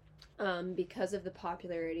because of the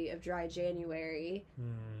popularity of Dry January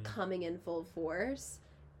coming in full force,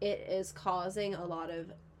 it is causing a lot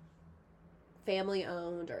of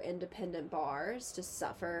family-owned or independent bars to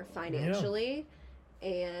suffer financially.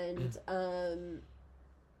 And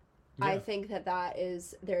I think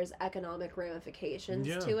there's economic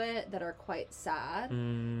ramifications to it that are quite sad,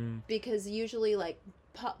 because usually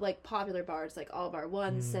popular bars like All Bar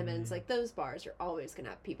One, Simmons, those bars are always gonna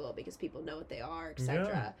have people because people know what they are,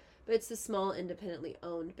 etc. But it's the small independently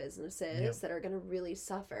owned businesses that are gonna really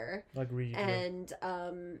suffer. Agreed. And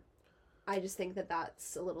I just think that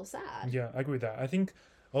that's a little sad. Yeah, I agree with that. I think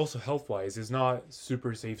also health-wise, it's not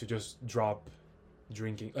super safe to just drop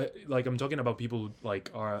drinking. I'm talking about people who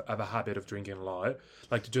have a habit of drinking a lot.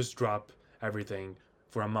 Like, to just drop everything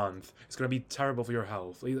for a month, it's gonna be terrible for your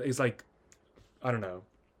health. It's like, I don't know,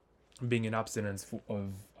 being in abstinence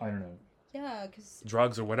of, I don't know, because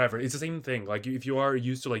drugs or whatever. It's the same thing. Like, if you are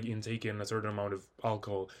used to intaking a certain amount of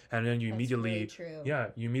alcohol, and then you immediately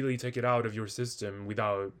take it out of your system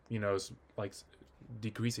without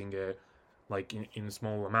decreasing it in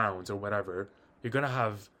small amounts or whatever, you're gonna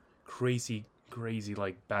have crazy crazy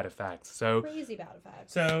like bad effects. So Crazy bad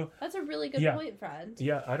effects. so That's a really good yeah. point, friend.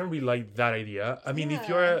 Yeah, I don't really like that idea. I mean,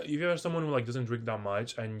 Yeah. if you're someone who like doesn't drink that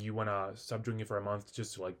much and you wanna stop drinking for a month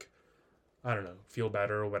just to like, I don't know, feel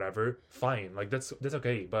better or whatever, fine. Like that's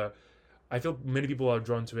okay. But I feel many people are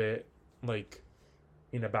drawn to it like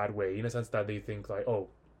in a bad way, in a sense that they think like, oh,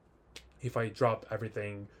 if I drop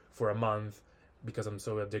everything for a month because I'm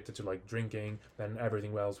so addicted to like drinking, then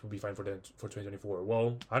everything else will be fine for 2024.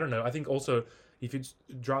 Well, I don't know. I think also if you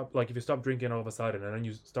drop like if you stop drinking all of a sudden and then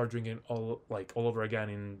you start drinking all over again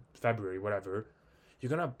in February, whatever, you're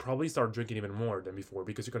gonna probably start drinking even more than before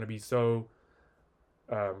because you're gonna be so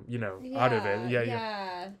out of it.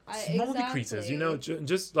 Yeah. Small decreases,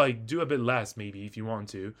 just like do a bit less maybe if you want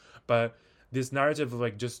to, but this narrative of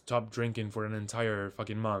like just stop drinking for an entire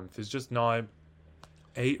fucking month is just not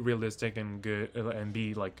A, realistic and good, and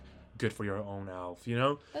B, like good for your own health,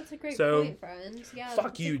 That's a great So, point, friend. Yeah, fuck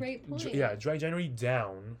that's you. a great point. Yeah, dry January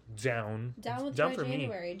down Down with down dry for me.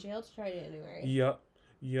 January. Jail to dry January.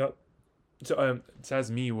 Yep. So it says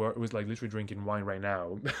me was like literally drinking wine right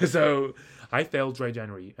now. So I failed dry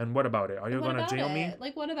January. And what about it? Are you And what gonna about jail it? me?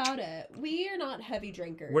 Like, what about it? We are not heavy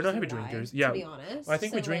drinkers. We're not you heavy and drinkers. I, Yeah. to be honest. I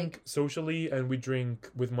think we So, drink like, socially and we drink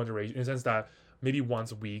with moderation, in the sense that maybe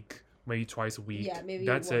once a week, maybe twice a week. yeah, maybe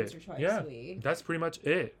That's once it. or twice Yeah. a week. That's pretty much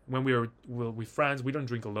it. When we're with friends, we don't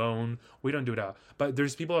drink alone. We don't do that. But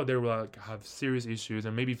there's people out there who like have serious issues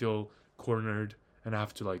and maybe feel cornered and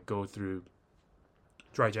have to like go through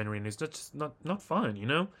dry January, and it's just not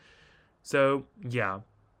fun. So yeah.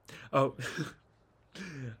 Oh,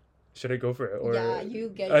 should I go for it? Or Yeah, you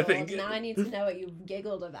giggled. I think Now I need to know what you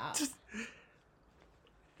giggled about.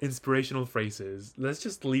 inspirational phrases. Let's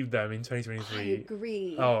just leave them in I 2023.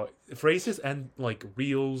 agree. Oh, phrases and like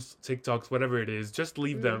reels, TikToks, whatever it is, just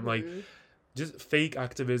leave them. Like just fake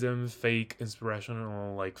activism, fake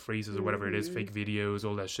inspirational like phrases or whatever it is, fake videos,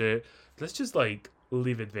 all that shit. Let's just like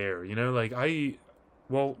leave it there. Like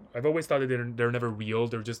I've always thought that they're never real.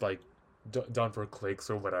 They're just like done for clicks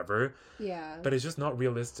or whatever. Yeah. But it's just not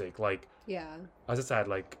realistic. Like, Yeah. as I said,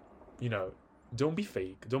 like, don't be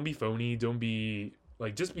fake. Don't be phony. Don't be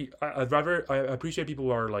like, just be. I appreciate people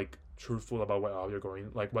who are like truthful about what they're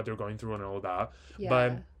going through and all that. Yeah.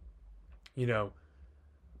 But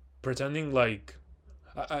pretending like,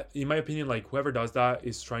 in my opinion, like whoever does that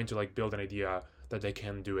is trying to like build an idea that they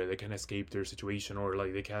can do it. They can escape their situation, or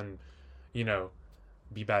like they can,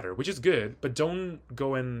 be better, which is good, but don't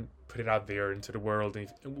go and put it out there into the world. And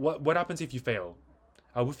what happens if you fail?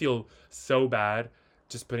 I would feel so bad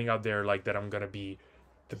just putting out there like that I'm gonna be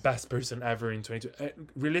the best person ever in 22.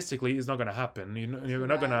 Realistically, it's not gonna happen. You're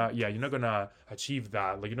not gonna achieve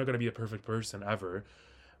that. Like, you're not gonna be a perfect person ever.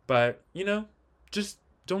 But just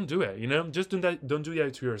don't do it. Just don't do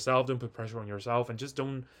that to yourself. Don't put pressure on yourself, and just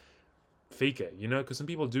don't fake it. Because some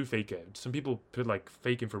people do fake it. Some people put like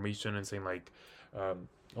fake information and saying like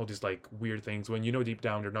all these like weird things when deep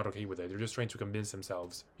down they're not okay with it. They're just trying to convince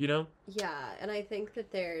themselves. Yeah, and I think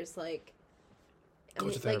that there's like, Go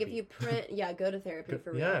to therapy. like if you print, go to therapy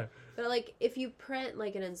for real. Yeah. But like if you print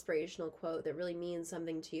like an inspirational quote that really means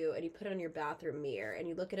something to you, and you put it on your bathroom mirror, and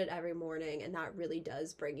you look at it every morning, and that really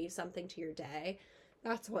does bring you something to your day,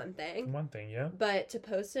 that's one thing. One thing, yeah. But to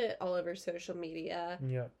post it all over social media,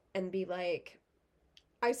 Yeah. and be like,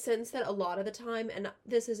 I sense that a lot of the time, and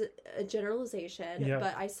this is a generalization,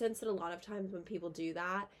 but I sense that a lot of times when people do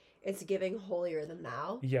that, it's giving holier than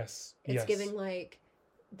thou. Yes. It's giving like,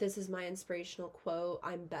 this is my inspirational quote,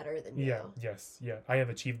 I'm better than you. Yeah, yes, yeah. I have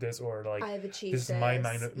achieved this, or like, I have achieved this is my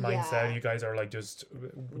mindset. Yeah. You guys are like just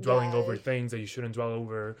dwelling over things that you shouldn't dwell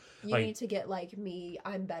over. You need to get like me,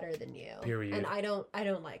 I'm better than you. Period. And I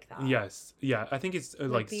don't like that. Yes, yeah. I think it's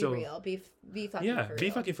like be so real. Be fucking yeah, for real. be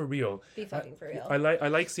fucking for real. Be fucking for real. I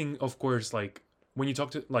like seeing, of course, like when you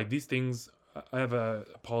talk to like these things. I have a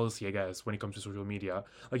policy, I guess, when it comes to social media.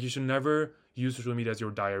 Like, you should never use social media as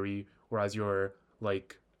your diary or as your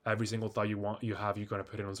like every single thought you're gonna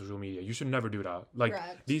put it on social media. You should never do that. Like,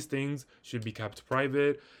 Correct. These things should be kept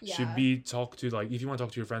private. Yeah. Should be talked to, like, if you want to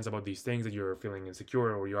talk to your friends about these things that you're feeling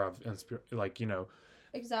insecure or you have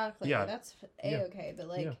Exactly. Yeah. That's okay. But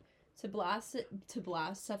like, to blast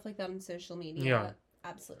stuff like that on social media,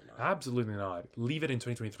 absolutely not. Absolutely not. Leave it in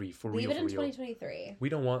 2023 for real. Leave it in for real. 2023. We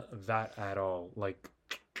don't want that at all. Like,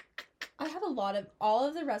 I have all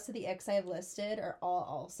of the rest of the icks I have listed are all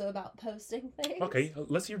also about posting things. okay,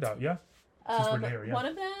 let's hear that. Yeah. Since we're there, yeah. One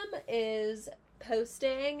of them is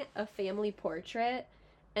posting a family portrait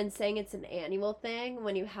and saying it's an annual thing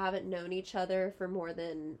when you haven't known each other for more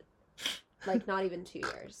than, like, not even 2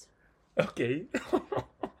 years. Okay.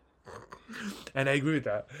 And I agree with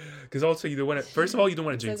that. Because also, you don't want to, first of all, you don't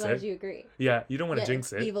want to I'm jinx so glad it. you agree. Yeah, you don't want to Yeah,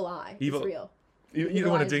 jinx it's it. evil eye. Evil- It's real. You Evil don't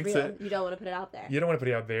want eye to is jinx real. it. You don't want to put it out there. You don't want to put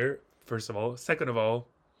it out there, first of all. Second of all,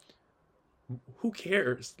 who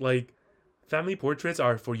cares? Like, family portraits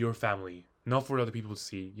are for your family, not for other people to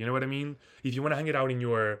see. You know what I mean? If you want to hang it out in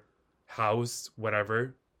your house,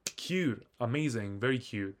 whatever, cute, amazing, very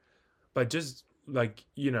cute. But just, like,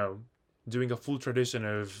 doing a full tradition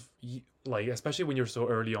of, like, especially when you're so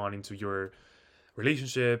early on into your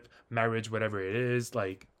relationship, marriage, whatever it is,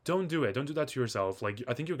 like, don't do it. Don't do that to yourself. Like,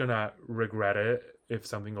 I think you're gonna regret it if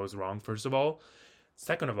something goes wrong, first of all.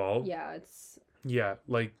 Second of all, Yeah, it's yeah,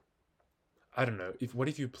 like, I don't know. What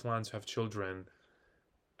if you plan to have children,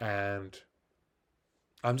 and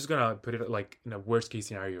I'm just gonna put it like in a worst case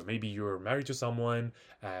scenario. Maybe you're married to someone,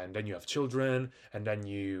 and then you have children, and then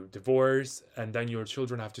you divorce, and then your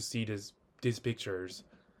children have to see these pictures,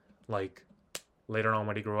 like, later on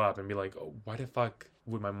when they grow up, and be like, oh, why the fuck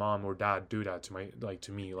would my mom or dad do that to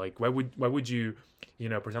me? Like, why would you,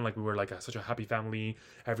 pretend like we were like such a happy family?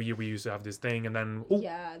 Every year we used to have this thing, and then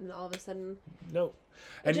yeah, and all of a sudden no,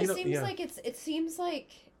 it and just seems like it seems like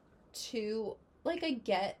too, like,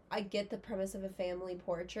 I get the premise of a family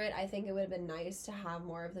portrait. I think it would have been nice to have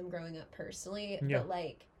more of them growing up personally, Yeah. but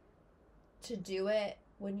like to do it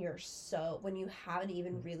when you haven't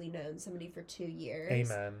even really known somebody for 2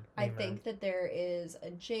 years. Amen. I think that there is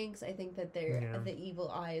a jinx. I think that the evil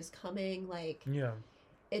eye is coming. Like, Yeah.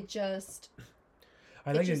 it just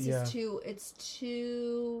I like it just it. Yeah. is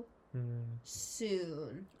too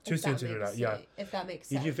soon. Too if soon that to do makes that. Yeah. sense- If that makes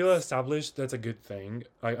sense. If you feel established, that's a good thing.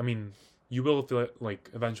 I mean, you will feel it, like,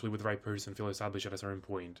 eventually with the right person, feel established at a certain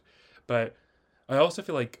point. But I also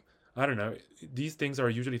feel like, I don't know, these things are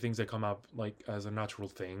usually things that come up, like, as a natural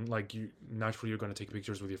thing. Like, you're going to take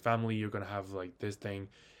pictures with your family. You're going to have, like, this thing.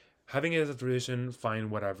 Having it as a tradition, fine,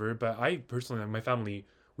 whatever. But I personally, like, my family,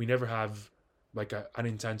 we never have, like, an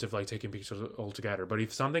intent of, like, taking pictures all together. But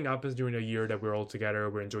if something happens during a year that we're all together,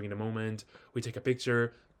 we're enjoying the moment, we take a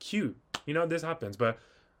picture, cute. This happens. But,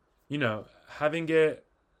 having it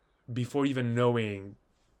before even knowing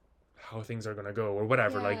how things are gonna go or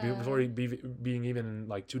whatever, like, Yeah. before being even,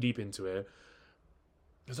 like, too deep into it.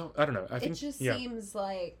 So I don't know. I think it just yeah. seems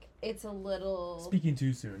like it's a little. Speaking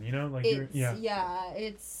too soon, like,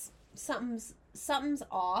 It's something's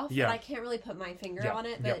off. Yeah. And I can't really put my finger Yeah. on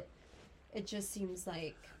it, Yeah. but it just seems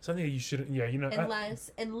like something that you shouldn't. Yeah,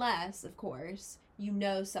 unless of course you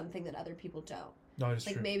know something that other people don't. no, it's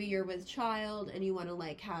Like, true. maybe you're with child and you want to,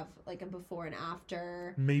 like, have, like, a before and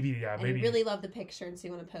after. Maybe And maybe you really love the picture, and so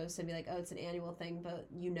you want to post and be like, oh, it's an annual thing, but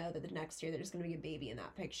you know that the next year there's going to be a baby in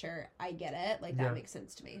that picture. I get it. Like, that Yeah. makes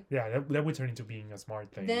sense to me. yeah, that would turn into being a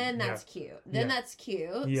smart thing. Then that's cute. Then Yeah. that's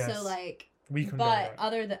cute. Yes. So, like, we condone but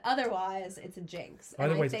that. otherwise, it's a jinx.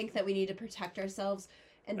 And Otherwise- I think that we need to protect ourselves.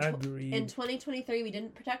 And Agreed. in 2023, we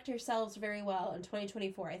didn't protect ourselves very well. In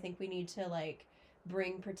 2024, I think we need to, like,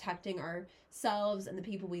 bring protecting ourselves and the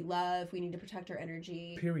people we love. We need to protect our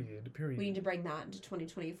energy. Period. We need to bring that into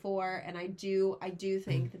 2024. And I do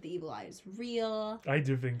think that the evil eye is real. I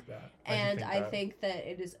do think that. And I think that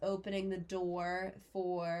it is opening the door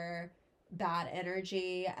for bad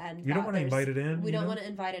energy, and you don't want to invite it in. we don't want to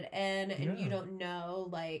invite it in, and Yeah. you don't know,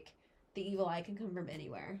 like, the evil eye can come from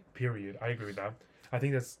anywhere. Period. I agree with that. I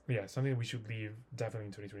think that's something we should leave definitely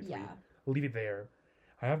in 2023. Yeah. Leave it there.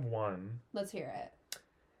 I have one. Let's hear it.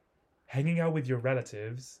 Hanging out with your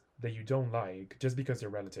relatives that you don't like just because they're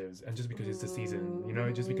relatives and just because it's the season,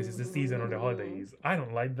 just because it's the season or the holidays. I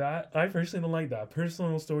don't like that. I personally don't like that.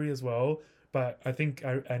 Personal story as well, but I think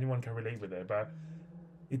anyone can relate with it. But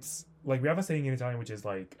it's like, we have a saying in Italian which is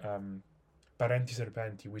like parenti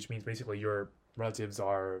serpenti, which means basically your relatives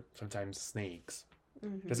are sometimes snakes.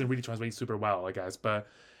 Mm-hmm. Doesn't really translate super well, I guess, but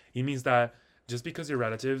it means that just because you're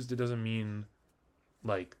relatives, that doesn't mean,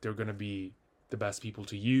 like, they're gonna be the best people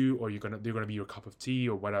to you, or they're gonna be your cup of tea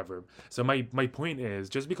or whatever. So my point is,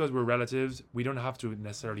 just because we're relatives, we don't have to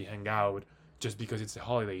necessarily hang out just because it's the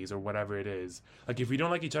holidays or whatever it is. Like, if we don't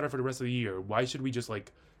like each other for the rest of the year, why should we just,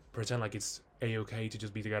 like, pretend like it's a-okay to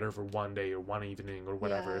just be together for one day or one evening or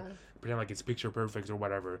whatever? Yeah. Pretend like it's picture perfect or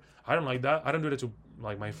whatever. I don't like that. I don't do that to,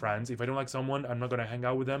 like, my friends. If I don't like someone, I'm not gonna hang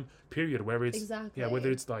out with them, period. Whether it's Exactly. whether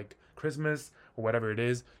it's like Christmas or whatever it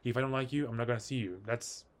is. If I don't like you, I'm not gonna see you.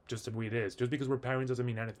 That's just the way it is. Just because we're parents doesn't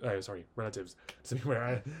mean anything. Sorry, relatives doesn't mean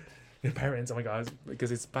we're parents. Oh my god,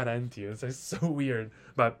 because it's parenti. It's so weird.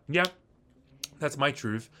 But yeah, that's my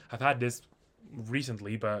truth. I've had this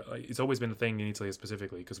recently, but it's always been a thing in Italy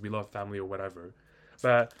specifically because we love family or whatever.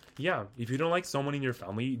 But yeah, if you don't like someone in your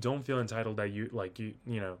family, don't feel entitled that you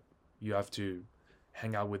have to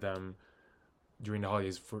hang out with them during the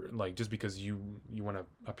holidays for like just because you want to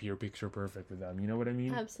appear picture perfect with them. You know what I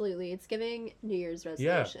mean? Absolutely. It's giving New Year's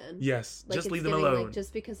Yeah. resolution. Yes. Like, just it's leave them giving, alone. like,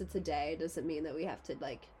 just because it's a day doesn't mean that we have to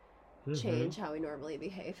like change how we normally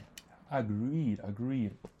behave. Agreed.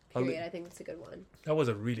 Period. I think it's a good one. That was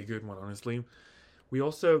a really good one, honestly. We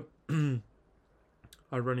also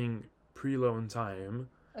are running pretty low on time,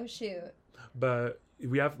 Oh shoot. but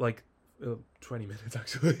we have like 20 minutes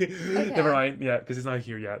actually. Okay. Never mind. Yeah, because it's not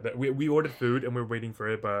here yet. We ordered food and we're waiting for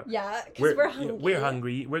it, but Yeah, because we're hungry. We're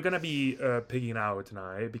hungry. We're gonna be pigging out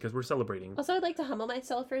tonight because we're celebrating. Also, I'd like to humble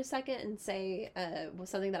myself for a second and say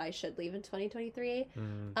something that I should leave in 2023.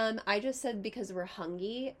 I just said because we're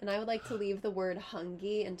hungry, and I would like to leave the word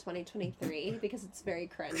hungry in 2023 because it's very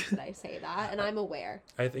cringe that I say that, and I'm aware.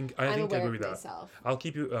 I think I agree with that. Myself. I'll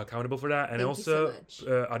keep you accountable for that, and Thank also you so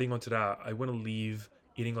much. adding on to that, I want to leave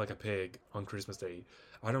eating like a pig on Christmas Day.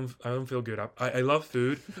 I don't feel good. I love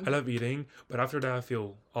food. I love eating, but after that I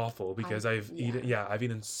feel awful because I've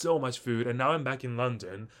eaten so much food, and now I'm back in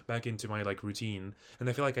London, back into my like routine, and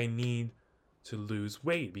I feel like I need to lose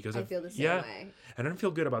weight because I feel the same way. And I don't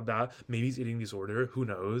feel good about that. Maybe it's eating disorder. Who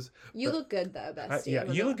knows? You look good though,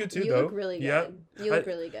 bestie. You look good too. You though. look really good. Yeah, you look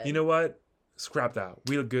really good. You know what? Scrap that.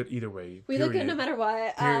 We look good either way. We look good no matter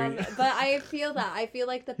what. Period. But I feel that. I feel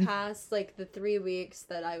like the past, like the 3 weeks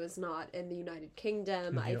that I was not in the United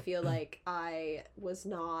Kingdom, I feel like I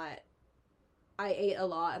ate a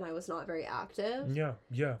lot and I was not very active. Yeah.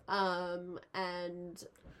 And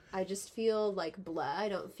I just feel like blah. I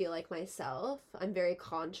don't feel like myself. I'm very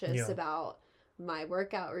conscious about my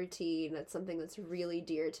workout routine. That's something that's really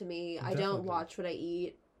dear to me. Definitely. I don't watch what I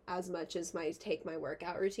eat as much as take my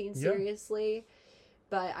workout routine seriously,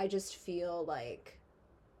 but I just feel like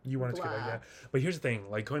you want it to be like that. But here's the thing,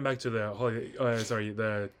 like going back to the holiday,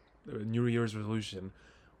 the New Year's resolution,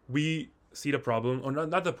 we see the problem, or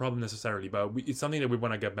not the problem necessarily, but it's something that we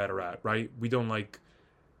want to get better at, right? We don't like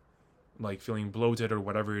feeling bloated or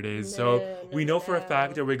whatever it is. We know for a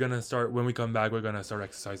fact that we're gonna start, when we come back, we're gonna start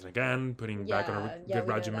exercising again, putting back on our good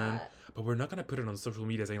regimen. But we're not gonna put it on social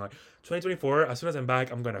media saying like 2024. As soon as I'm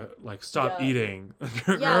back, I'm gonna like stop eating.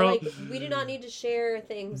 Girl. Like we do not need to share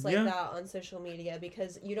things like that on social media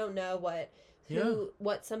because you don't know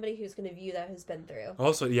what somebody who's gonna view that has been through.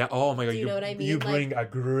 Also, oh my god, you know what I mean? You bring a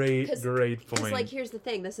great point. Because like here's the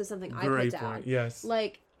thing. This is something I great put down. Point. Yes.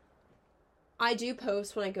 Like I do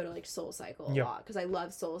post when I go to like Soul Cycle a lot because I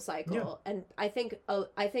love Soul Cycle, and I think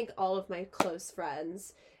all of my close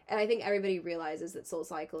friends. And I think everybody realizes that Soul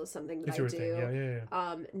Cycle is something that I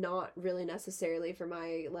do. Not really necessarily for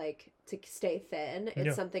my, like, to stay thin.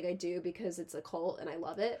 It's something I do because it's a cult and I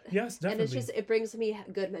love it. Yes, definitely. And it brings me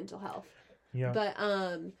good mental health. Yeah. But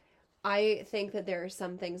I think that there are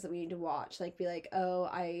some things that we need to watch. Like, be like, oh,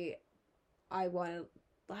 I want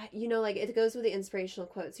to, you know, like, it goes with the inspirational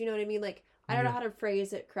quotes. You know what I mean? Like, I don't know how to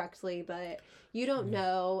phrase it correctly, but you don't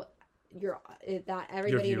know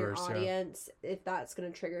everybody in your audience if that's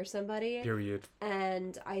going to trigger somebody. Period.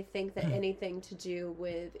 And I think that anything to do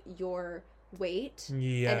with your weight and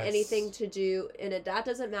anything to do that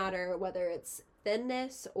doesn't matter whether it's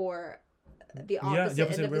thinness or the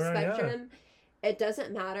opposite end of the spectrum. It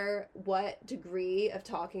doesn't matter what degree of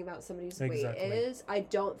talking about somebody's weight is. I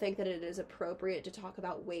don't think that it is appropriate to talk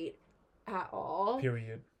about weight at all.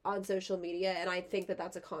 Period. On social media, and I think that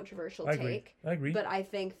that's a controversial take. I agree. But I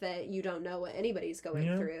think that you don't know what anybody's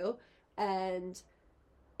going through, and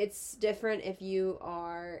it's different if you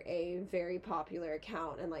are a very popular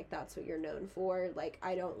account and like that's what you're known for. Like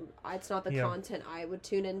it's not the content I would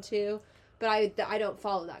tune into, but I don't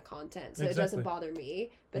follow that content, so it doesn't bother me.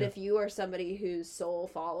 But if you are somebody whose sole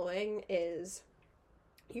following is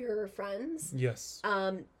your friends,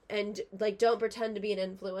 and like don't pretend to be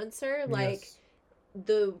an influencer, like.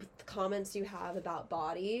 The comments you have about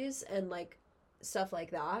bodies and like stuff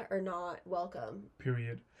like that are not welcome.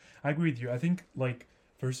 Period. I agree with you. I think like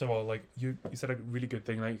first of all, like you said a really good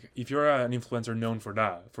thing. Like if you're an influencer known for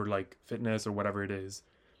that, for like fitness or whatever it is,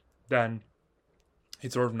 then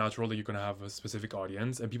it's sort of natural that you're gonna have a specific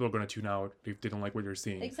audience and people are gonna tune out if they don't like what you're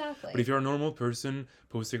seeing. Exactly. But if you're a normal person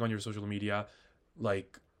posting on your social media,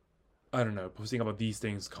 like I don't know, posting about these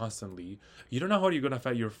things constantly, you don't know how you're gonna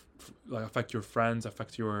affect your friends,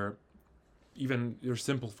 affect even your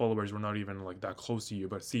simple followers who are not even like that close to you,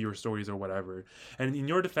 but see your stories or whatever. And in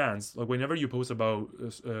your defense, like whenever you post about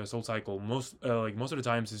Soul Cycle, most of the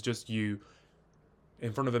times it's just you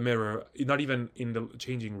in front of a mirror, not even in the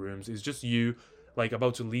changing rooms. It's just you like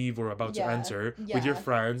about to leave or about to enter with your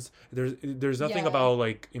friends. There's nothing about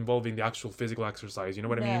like involving the actual physical exercise. You know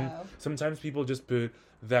what I mean? Sometimes people just put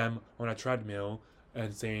them on a treadmill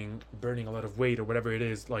and saying burning a lot of weight or whatever it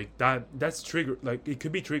is, like that's trigger, like it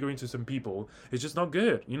could be triggering to some people. It's just not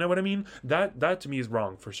good, you know what I mean? That to me is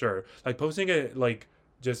wrong for sure. Like posting it like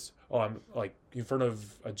just, oh, I'm like in front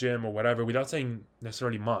of a gym or whatever without saying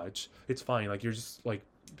necessarily much, it's fine. Like you're just like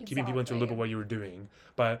keeping people into a loop of what you were doing.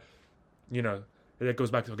 But you know, that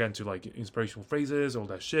goes back to, again, to like inspirational phrases, all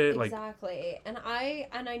that shit. Exactly. And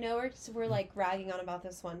I know we're like ragging on about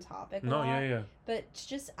this one topic a No, lot, yeah. but to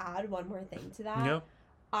just add one more thing to that, Yeah.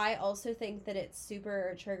 I also think that it's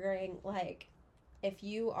super triggering, like, if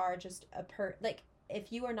you are just like,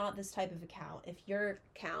 if you are not this type of account, if your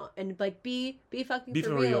account, and like be fucking Be for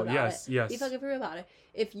for real real, about yes, it. yes. Be fucking for real about it.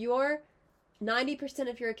 If your 90%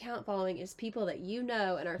 of your account following is people that you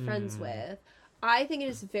know and are friends with, I think it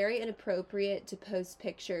is very inappropriate to post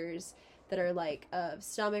pictures that are like of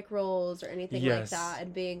stomach rolls or anything like that,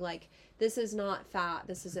 and being like, this is not fat,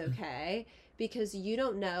 this is okay, because you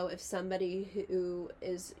don't know if somebody who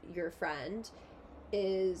is your friend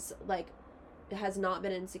is like, has not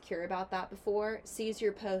been insecure about that before, sees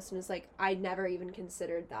your post and is like, I never even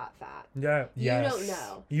considered that fat. Yeah, You don't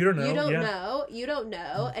know. You don't know. You don't yeah. know. You don't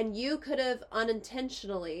know. And you could have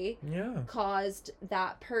unintentionally caused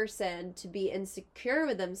that person to be insecure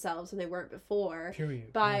with themselves when they weren't before.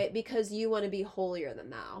 Period. Because you want to be holier than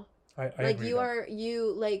thou. I like agree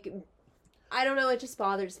I don't know, it just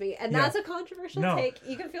bothers me. And that's a controversial take.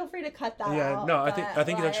 You can feel free to cut that out. Yeah, no, I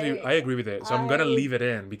think it's actually, I agree with it. So I'm gonna leave it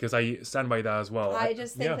in because I stand by that as well. I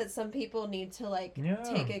just think that some people need to like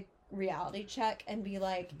take a reality check and be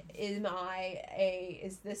like,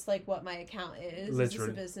 is this like what my account is? Literally. Is this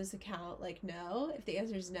a business account? Like, no. If the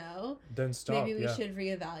answer is no, then stop. Maybe we should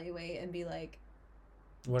reevaluate and be like,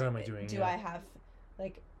 what am I doing? Do I have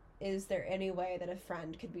like, is there any way that a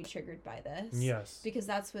friend could be triggered by this? Yes. Because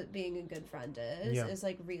that's what being a good friend is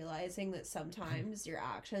like realizing that sometimes your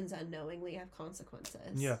actions unknowingly have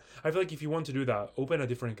consequences. Yeah. I feel like if you want to do that, open a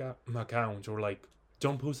different account, or like,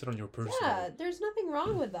 don't post it on your personal. Yeah, there's nothing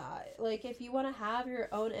wrong with that. Like, if you want to have your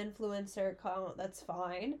own influencer account, that's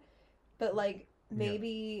fine. But like,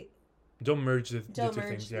 maybe... Don't merge the two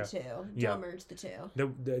things. Don't merge the two.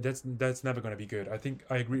 That's never going to be good. I think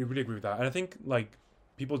I really agree with that. And I think like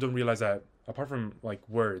people don't realize that apart from like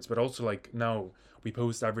words, but also like now we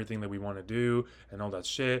post everything that we want to do and all that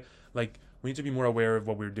shit. Like we need to be more aware of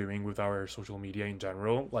what we're doing with our social media in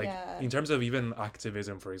general. Like in terms of even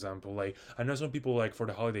activism, for example. Like I know some people like for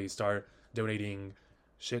the holidays start donating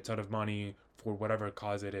shit ton of money for whatever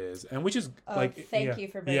cause it is, and which is thank you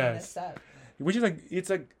for bringing this up. Which is like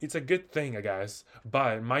it's a good thing, I guess.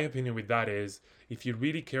 But my opinion with that is, if you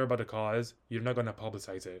really care about the cause, you're not gonna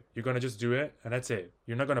publicize it. You're gonna just do it, and that's it.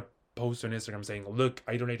 You're not gonna post on Instagram saying, "Look,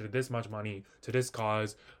 I donated this much money to this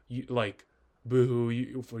cause." You like,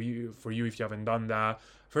 boohoo for you if you haven't done that.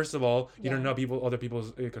 First of all, you don't know other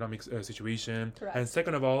people's economic situation, correct. And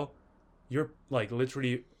second of all, you're like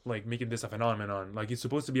literally like making this a phenomenon. Like it's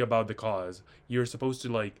supposed to be about the cause. You're supposed to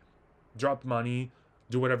like drop money.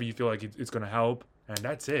 Do whatever you feel like it's going to help, and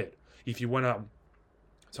that's it. If you want to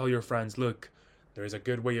tell your friends, look, there's a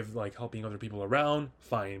good way of like helping other people around,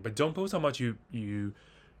 fine, but don't post how much you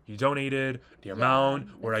donated, the amount,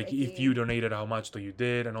 or like if you donated, how much that you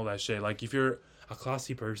did, and all that shit. Like if you're a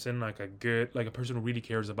classy person, like a person who really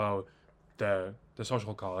cares about the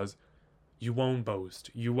social cause, you won't boast.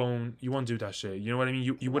 You won't do that shit. You know what I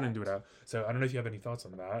mean? You wouldn't do that. So I don't know if you have any thoughts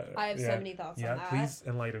on that. I have so many thoughts on that. Yeah, please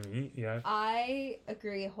enlighten me. Yeah. I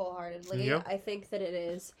agree wholeheartedly. Yep. I think that it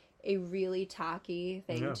is a really tacky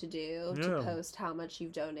thing to do to post how much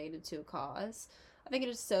you've donated to a cause. I think it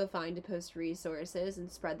is so fine to post resources and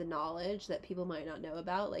spread the knowledge that people might not know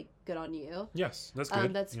about. Like, good on you. Yes, that's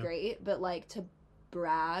good. That's great. But like to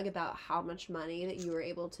brag about how much money that you were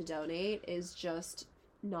able to donate is just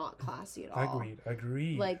not classy at all.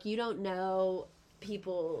 Agreed. Like, you don't know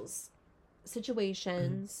people's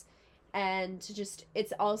situations, and to just,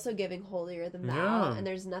 it's also giving holier than thou, and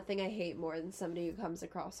there's nothing I hate more than somebody who comes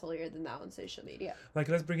across holier than thou on social media. Like,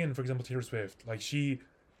 let's bring in, for example, Taylor Swift. Like, she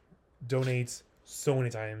donates so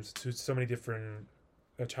many times to so many different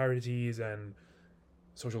charities and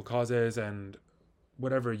social causes and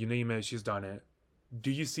whatever, you name it, she's done it.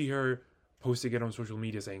 Do you see her posting it on social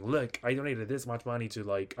media saying, look, I donated this much money to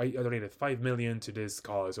like, I donated 5 million to this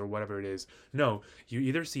cause or whatever it is? No, you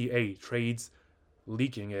either see trades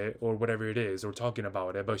leaking it or whatever it is, or talking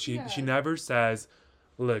about it, but she never says,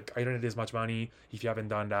 look, I donated this much money. If you haven't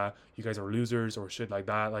done that, you guys are losers or shit like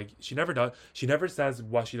that. Like she never does. She never says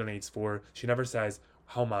what she donates for. She never says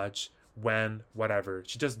how much, when, whatever.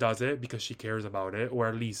 She just does it because she cares about it, or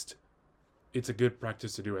at least it's a good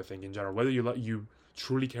practice to do, I think, in general. Whether you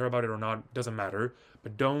truly care about it or not doesn't matter,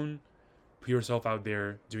 but don't put yourself out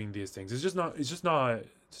there doing these things. It's just not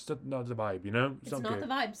the vibe, you know? It's not good. the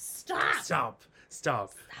vibe. Stop. It's It's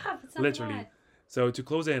not literally. the vibe. So to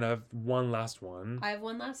close in, I have one last one. I have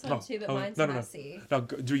one last one too, but mine's no. messy. No,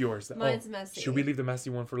 do yours. Mine's messy. Should we leave the messy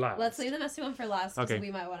one for last? Let's leave the messy one for last because Okay.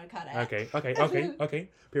 we might want to cut it. Okay.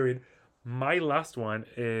 Period. My last one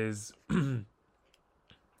is.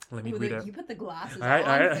 Let me read it. You put the glasses on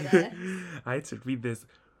for this. I had to read this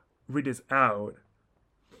out.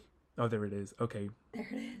 Oh, there it is. Okay. There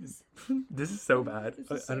it is. This is so bad.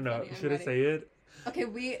 This is so I don't know. funny. I'm Should I ready. say it?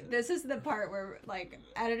 Okay, this is the part where like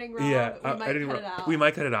editing wrong. Yeah, we might cut it out. We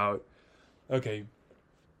might cut it out. Okay.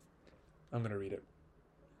 I'm gonna read it.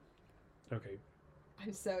 Okay.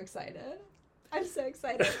 I'm so excited.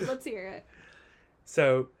 Let's hear it.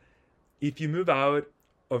 So, if you move out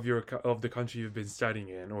of the country you've been studying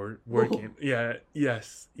in or working,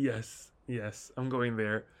 yes, I'm going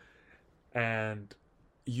there, and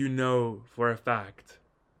you know for a fact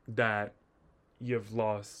that you've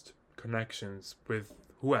lost connections with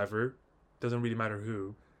whoever, doesn't really matter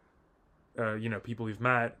who, people you've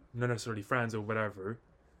met, not necessarily friends or whatever.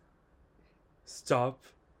 Stop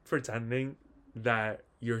pretending that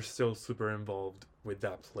you're still super involved with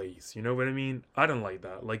that place. You know what I mean? I don't like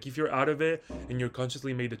that. Like, if you're out of it and you're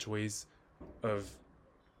consciously made the choice of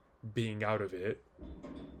being out of it,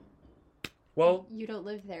 well, you don't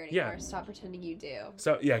live there anymore. Yeah. Stop pretending you do.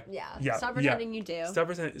 So yeah. Stop pretending you do. Stop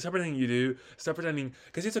pretending you do. Stop pretending,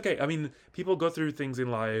 because it's okay. I mean, people go through things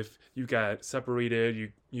in life. You get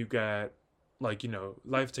separated. You get, like,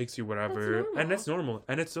 life takes you whatever, and that's normal,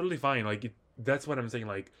 and it's totally fine. Like, that's what I'm saying.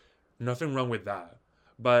 Like, nothing wrong with that.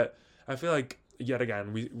 But I feel like, yet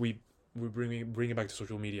again, we bring it back to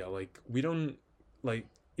social media. Like, we don't, like,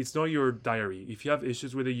 it's not your diary. If you have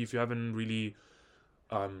issues with it, if you haven't really,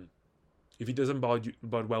 if it doesn't bode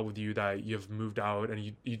well with you that you've moved out and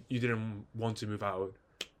you didn't want to move out,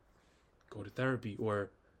 go to therapy or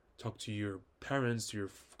talk to your parents, to your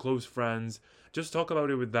close friends. Just talk about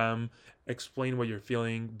it with them. Explain what you're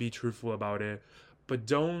feeling. Be truthful about it. But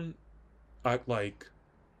don't act like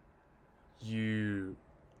you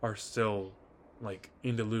are still, like,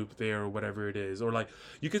 in the loop there or whatever it is. Or, like,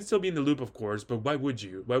 you can still be in the loop, of course, but why would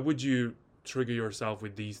you? Why would you trigger yourself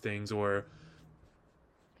with these things? Or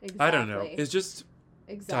Exactly. I don't know. It's just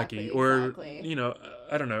tacky. Or,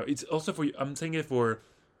 I don't know. It's also I'm saying it for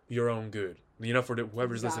your own good. For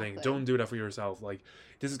whoever's listening. Don't do that for yourself. Like,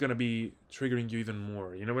 this is going to be triggering you even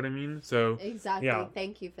more. You know what I mean? So, exactly. Yeah.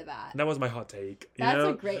 Thank you for that. That was my hot take. That's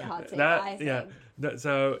a great hot take, I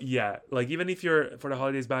think. Yeah. Like, even if you're, for the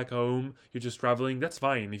holidays back home, you're just traveling, that's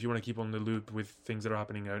fine. If you want to keep on the loop with things that are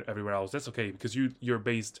happening everywhere else, that's okay. Because you're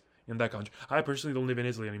based in that country. I personally don't live in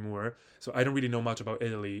Italy anymore, so I don't really know much about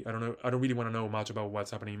Italy. I don't really want to know much about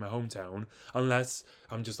what's happening in my hometown, unless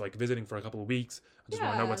I'm just, like, visiting for a couple of weeks. I just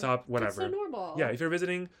want to know what's up, whatever. That's so normal. Yeah, if you're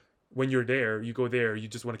visiting, when you're there, you go there, you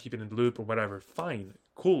just want to keep it in the loop or whatever, fine,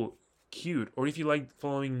 cool, cute. Or if you like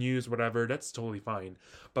following news, whatever, that's totally fine.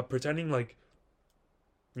 But pretending like,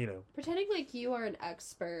 pretending like you are an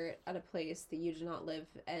expert at a place that you do not live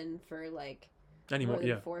in for, like, anymore, more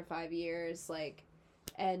than 4 or 5 years, like,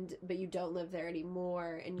 but you don't live there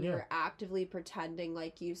anymore, and you're actively pretending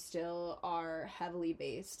like you still are heavily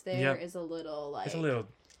based there is a little, like, it's a little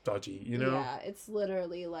dodgy, Yeah, it's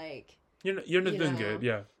literally like you're not doing good.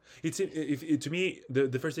 Yeah, to me,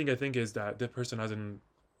 the first thing I think is that the person hasn't,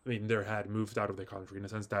 in their head, moved out of the country, in the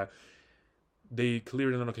sense that they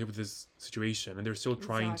clearly are not okay with this situation, and they're still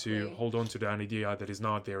trying to hold on to the idea that is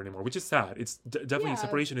not there anymore, which is sad. It's definitely,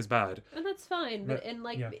 separation is bad, and that's fine. But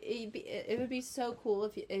it would be so cool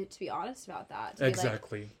if to be honest about that. To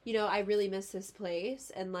exactly. Be like, I really miss this place,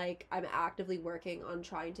 and, like, I'm actively working on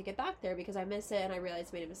trying to get back there because I miss it, and I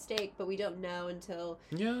realize I made a mistake. But we don't know until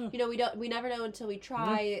we never know until we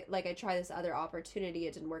try. Yeah. Like, I tried this other opportunity,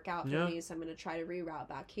 it didn't work out for me, so I'm gonna try to reroute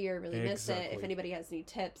back here. Really miss it. If anybody has any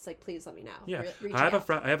tips, like, please let me know. Yeah. I have a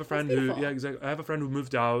friend who I have a friend who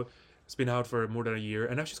moved out. It's been out for more than a year,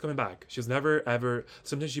 and now she's coming back. She's never ever.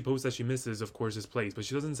 Sometimes she posts that she misses, of course, this place, but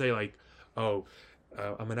she doesn't say, like, "Oh,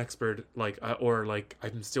 I'm an expert," like, or like,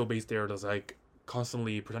 "I'm still based there." That's, like,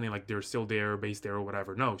 constantly pretending like they're still there, based there, or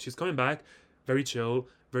whatever. No, she's coming back. Very chill,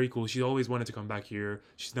 very cool. She always wanted to come back here.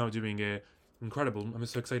 She's now doing it. Incredible. I'm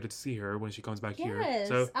so excited to see her when she comes back here. Yes,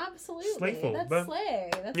 so, absolutely. Slayful, that's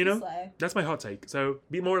slay. That's slay. That's my hot take. So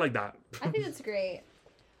be more like that. I think that's great.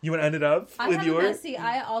 You want to end it up with yours?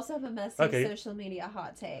 I also have a messy social media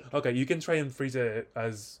hot take. Okay, you can try and phrase it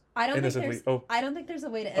as innocently. I don't think there's a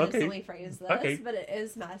way to innocently phrase this, but it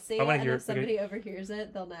is messy. And if somebody overhears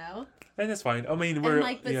it, they'll know. And that's fine. I mean,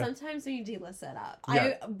 but sometimes we do listen up.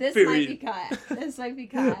 This might be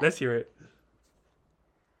cut. Let's hear it.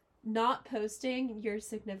 not posting your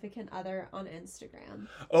significant other on Instagram.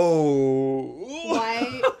 Oh.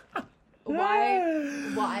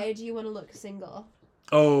 Why do you want to look single?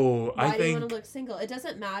 Oh, Why do you want to look single? It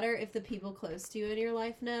doesn't matter if the people close to you in your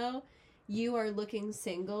life know. You are looking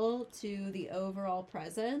single to the overall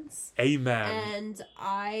presence. Amen. And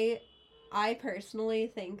I personally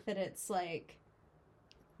think that it's like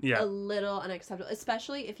a little unacceptable,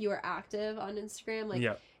 especially if you are active on Instagram.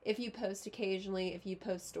 Like if you post occasionally, if you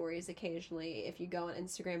post stories occasionally, if you go on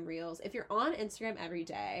Instagram Reels, if you're on Instagram every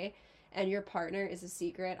day and your partner is a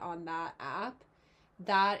secret on that app,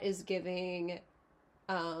 that is giving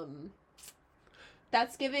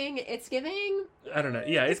it's giving I don't know.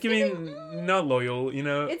 Yeah, it's giving not loyal, you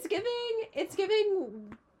know. It's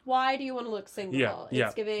giving why do you want to look single?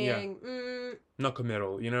 It's giving not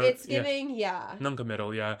committal, you know. It's giving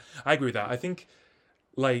non-committal. Yeah, I agree with that. I think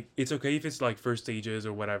like it's okay if it's like first stages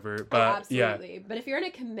or whatever, but absolutely. But if you're in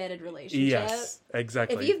a committed relationship, yes,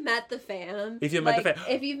 exactly. If you've met the fam, period.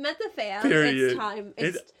 It's time.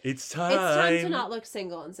 It's time. It's time to not look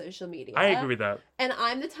single on social media. I agree with that. And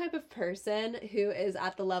I'm the type of person who is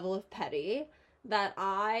at the level of petty that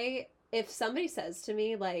if somebody says to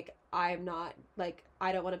me like I'm not like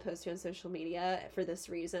I don't want to post you on social media for this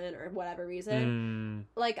reason or whatever reason,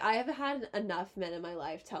 like I have had enough men in my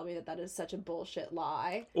life tell me that is such a bullshit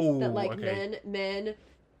lie. That like men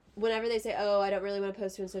whenever they say, oh, I don't really want to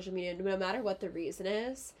post you on social media, no matter what the reason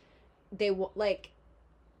is, they like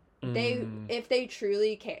if they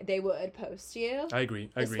truly care, they would post you. I agree.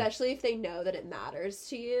 Especially if they know that it matters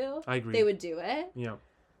to you. I agree. They would do it. Yeah.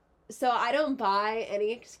 So I don't buy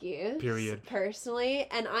any excuse. Period. Personally.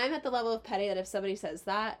 And I'm at the level of petty that if somebody says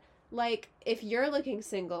that, like, if you're looking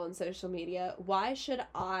single on social media, why should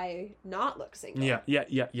I not look single?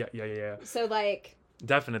 Yeah. So, like...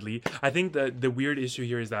 Definitely. I think the weird issue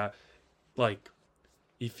here is that, like,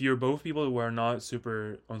 if you're both people who are not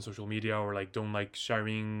super on social media or, like, don't like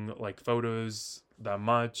sharing, like, photos that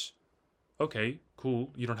much, okay,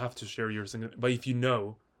 cool. You don't have to share your... But if you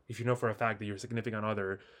know for a fact that your significant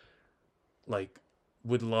other... like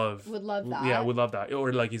would love that,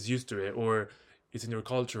 or like is used to it, or it's in your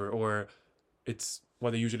culture, or it's what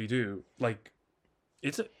they usually do, like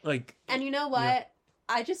it's like. And you know what,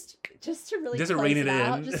 I just to really just to rein it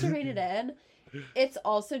in, it's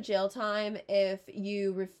also jail time if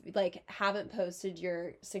you haven't posted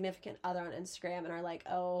your significant other on Instagram and are like,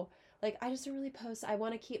 oh, like I just don't really post, I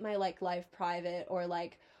want to keep my like life private, or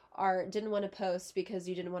like didn't want to post because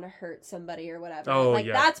you didn't want to hurt somebody or whatever. Oh, like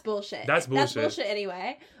that's bullshit. That's bullshit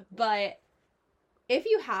anyway. But if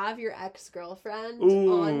you have your ex-girlfriend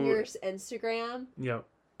on your Instagram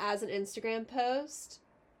as an Instagram post,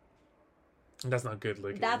 that's not good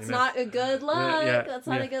looking. That's not a good look. That's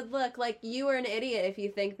not a good look. Like, you are an idiot if you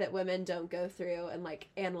think that women don't go through and like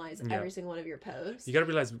analyze every single one of your posts. You gotta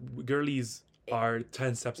realize girlies are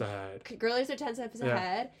 10 steps ahead. Girlies are 10 steps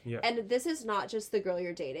ahead. Yeah. And this is not just the girl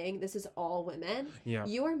you're dating. This is all women. Yeah.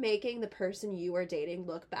 You are making the person you are dating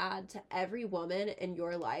look bad to every woman in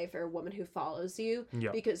your life or woman who follows you.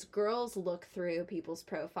 Yeah. Because girls look through people's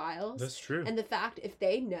profiles. That's true. And the fact, if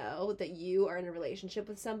they know that you are in a relationship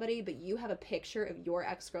with somebody, but you have a picture of your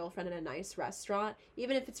ex-girlfriend in a nice restaurant,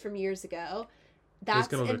 even if it's from years ago,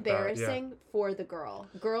 that's embarrassing for the girl.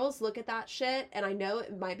 Girls look at that shit, and I know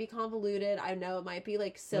it might be convoluted. I know it might be,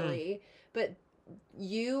 like, silly, but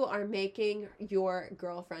you are making your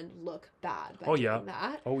girlfriend look bad by doing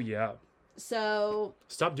that. Oh, yeah. So...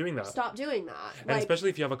 Stop doing that. And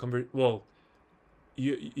especially if you have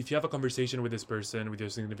if you have a conversation with this person, with your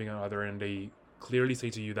significant other, and they clearly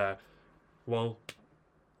say to you that, well,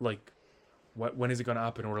 like, when is it going to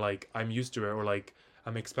happen? Or, like, I'm used to it, or, like,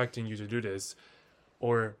 I'm expecting you to do this.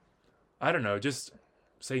 Or, I don't know, just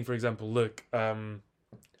saying, for example, look,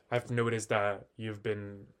 I've noticed that you've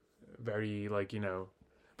been very, like,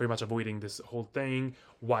 very much avoiding this whole thing.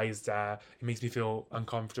 Why is that? It makes me feel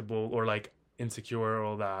uncomfortable or, like, insecure or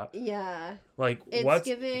all that. Yeah. Like, it's what?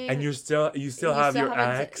 Giving, and you still have your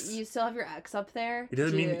ex. You still have your ex up there. It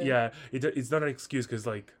doesn't mean, it's not an excuse, because,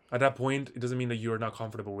 like, at that point, it doesn't mean that you're not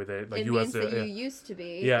comfortable with it. Like, it means that you used to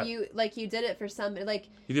be. Yeah. You did it for somebody. Like,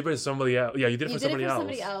 you did it for somebody else. Yeah, you did it for somebody else.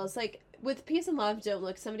 Somebody else. Like, with peace and love, don't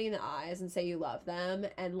look somebody in the eyes and say you love them,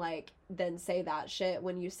 and like then say that shit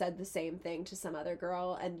when you said the same thing to some other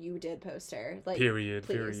girl and you did post her. Like, period.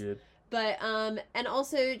 But and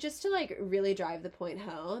also, just to like really drive the point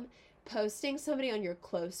home, posting somebody on your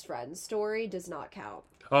close friend story does not count.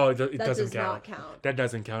 Oh, it doesn't count. Not count. That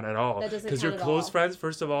doesn't count at all. Because your close friends,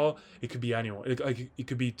 first of all, it could be anyone. It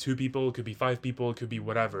could be 2 people, it could be 5 people, it could be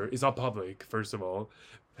whatever. It's not public, first of all.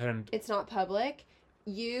 And it's not public.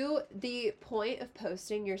 The point of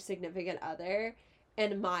posting your significant other,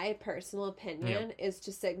 in my personal opinion, is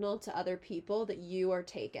to signal to other people that you are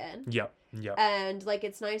taken. Yeah. Yeah. And, like,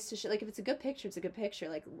 it's nice to like, if it's a good picture, it's a good picture.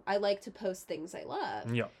 Like, I like to post things I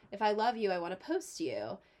love. Yeah. If I love you, I want to post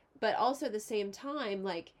you. But also at the same time,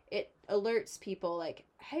 like, it alerts people, like,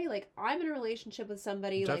 hey, like, I'm in a relationship with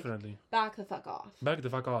somebody. Definitely. Like, back the fuck off. Back the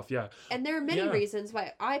fuck off, yeah. And there are many reasons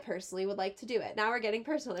why I personally would like to do it. Now we're getting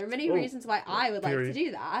personal. There are many reasons why I would like to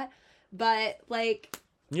do that. But, like,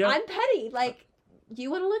 I'm petty. Like,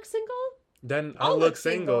 you want to look single? Then I'll look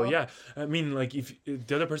single. Yeah. I mean, like, if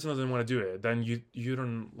the other person doesn't want to do it, then you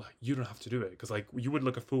don't have to do it. Because, like, you would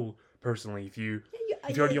look a fool, personally, if you're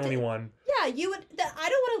the only one. Yeah, you would. I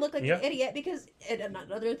don't want to look like an idiot because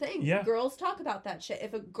another thing. Yeah. Girls talk about that shit.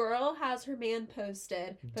 If a girl has her man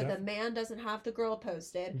posted, but the man doesn't have the girl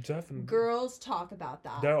posted, girls talk about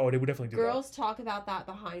that. They would definitely do that. Girls talk about that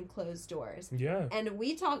behind closed doors. Yeah. And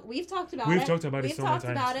we've talked about it. We've talked about it so many times. We've talked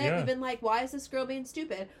about it. We've been like, why is this girl being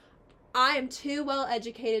stupid? I am too well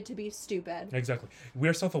educated to be stupid. Exactly.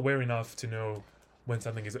 We're self-aware enough to know when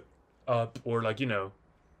something is up, or, like, you know.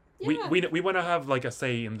 Yeah. We want to have, like, a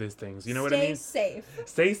say in these things. You know what I mean? Stay safe.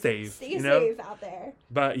 Stay safe out there.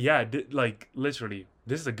 But yeah, like, literally,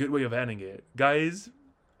 this is a good way of ending it. Guys,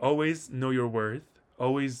 always know your worth.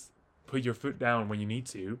 Always put your foot down when you need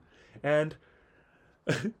to. And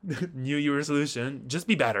New Year resolution, just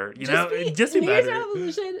be better. Just be better. New Year's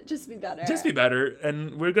resolution, just be better. Just be better.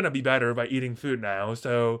 And we're going to be better by eating food now.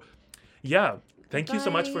 So, yeah. Thank you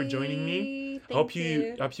so much for joining me. Hope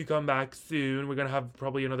you come back soon. We're gonna have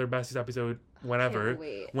probably another Besties episode whenever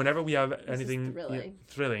we have anything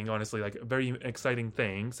thrilling. Honestly, like a very exciting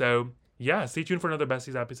thing. So yeah, stay tuned for another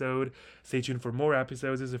Besties episode. Stay tuned for more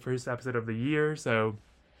episodes. This is the first episode of the year. So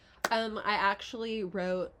I actually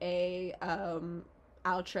wrote a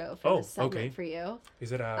outro for this segment for you.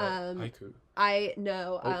 Is it a haiku?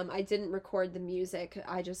 I didn't record the music.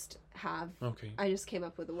 I just came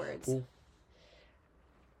up with the words. Cool.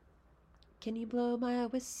 Can you blow my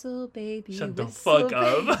whistle, baby? Shut the fuck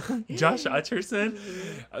up. Josh Hutcherson.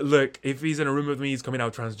 Look, if he's in a room with me, he's coming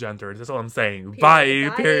out transgender. That's all I'm saying.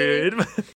 Period. Bye.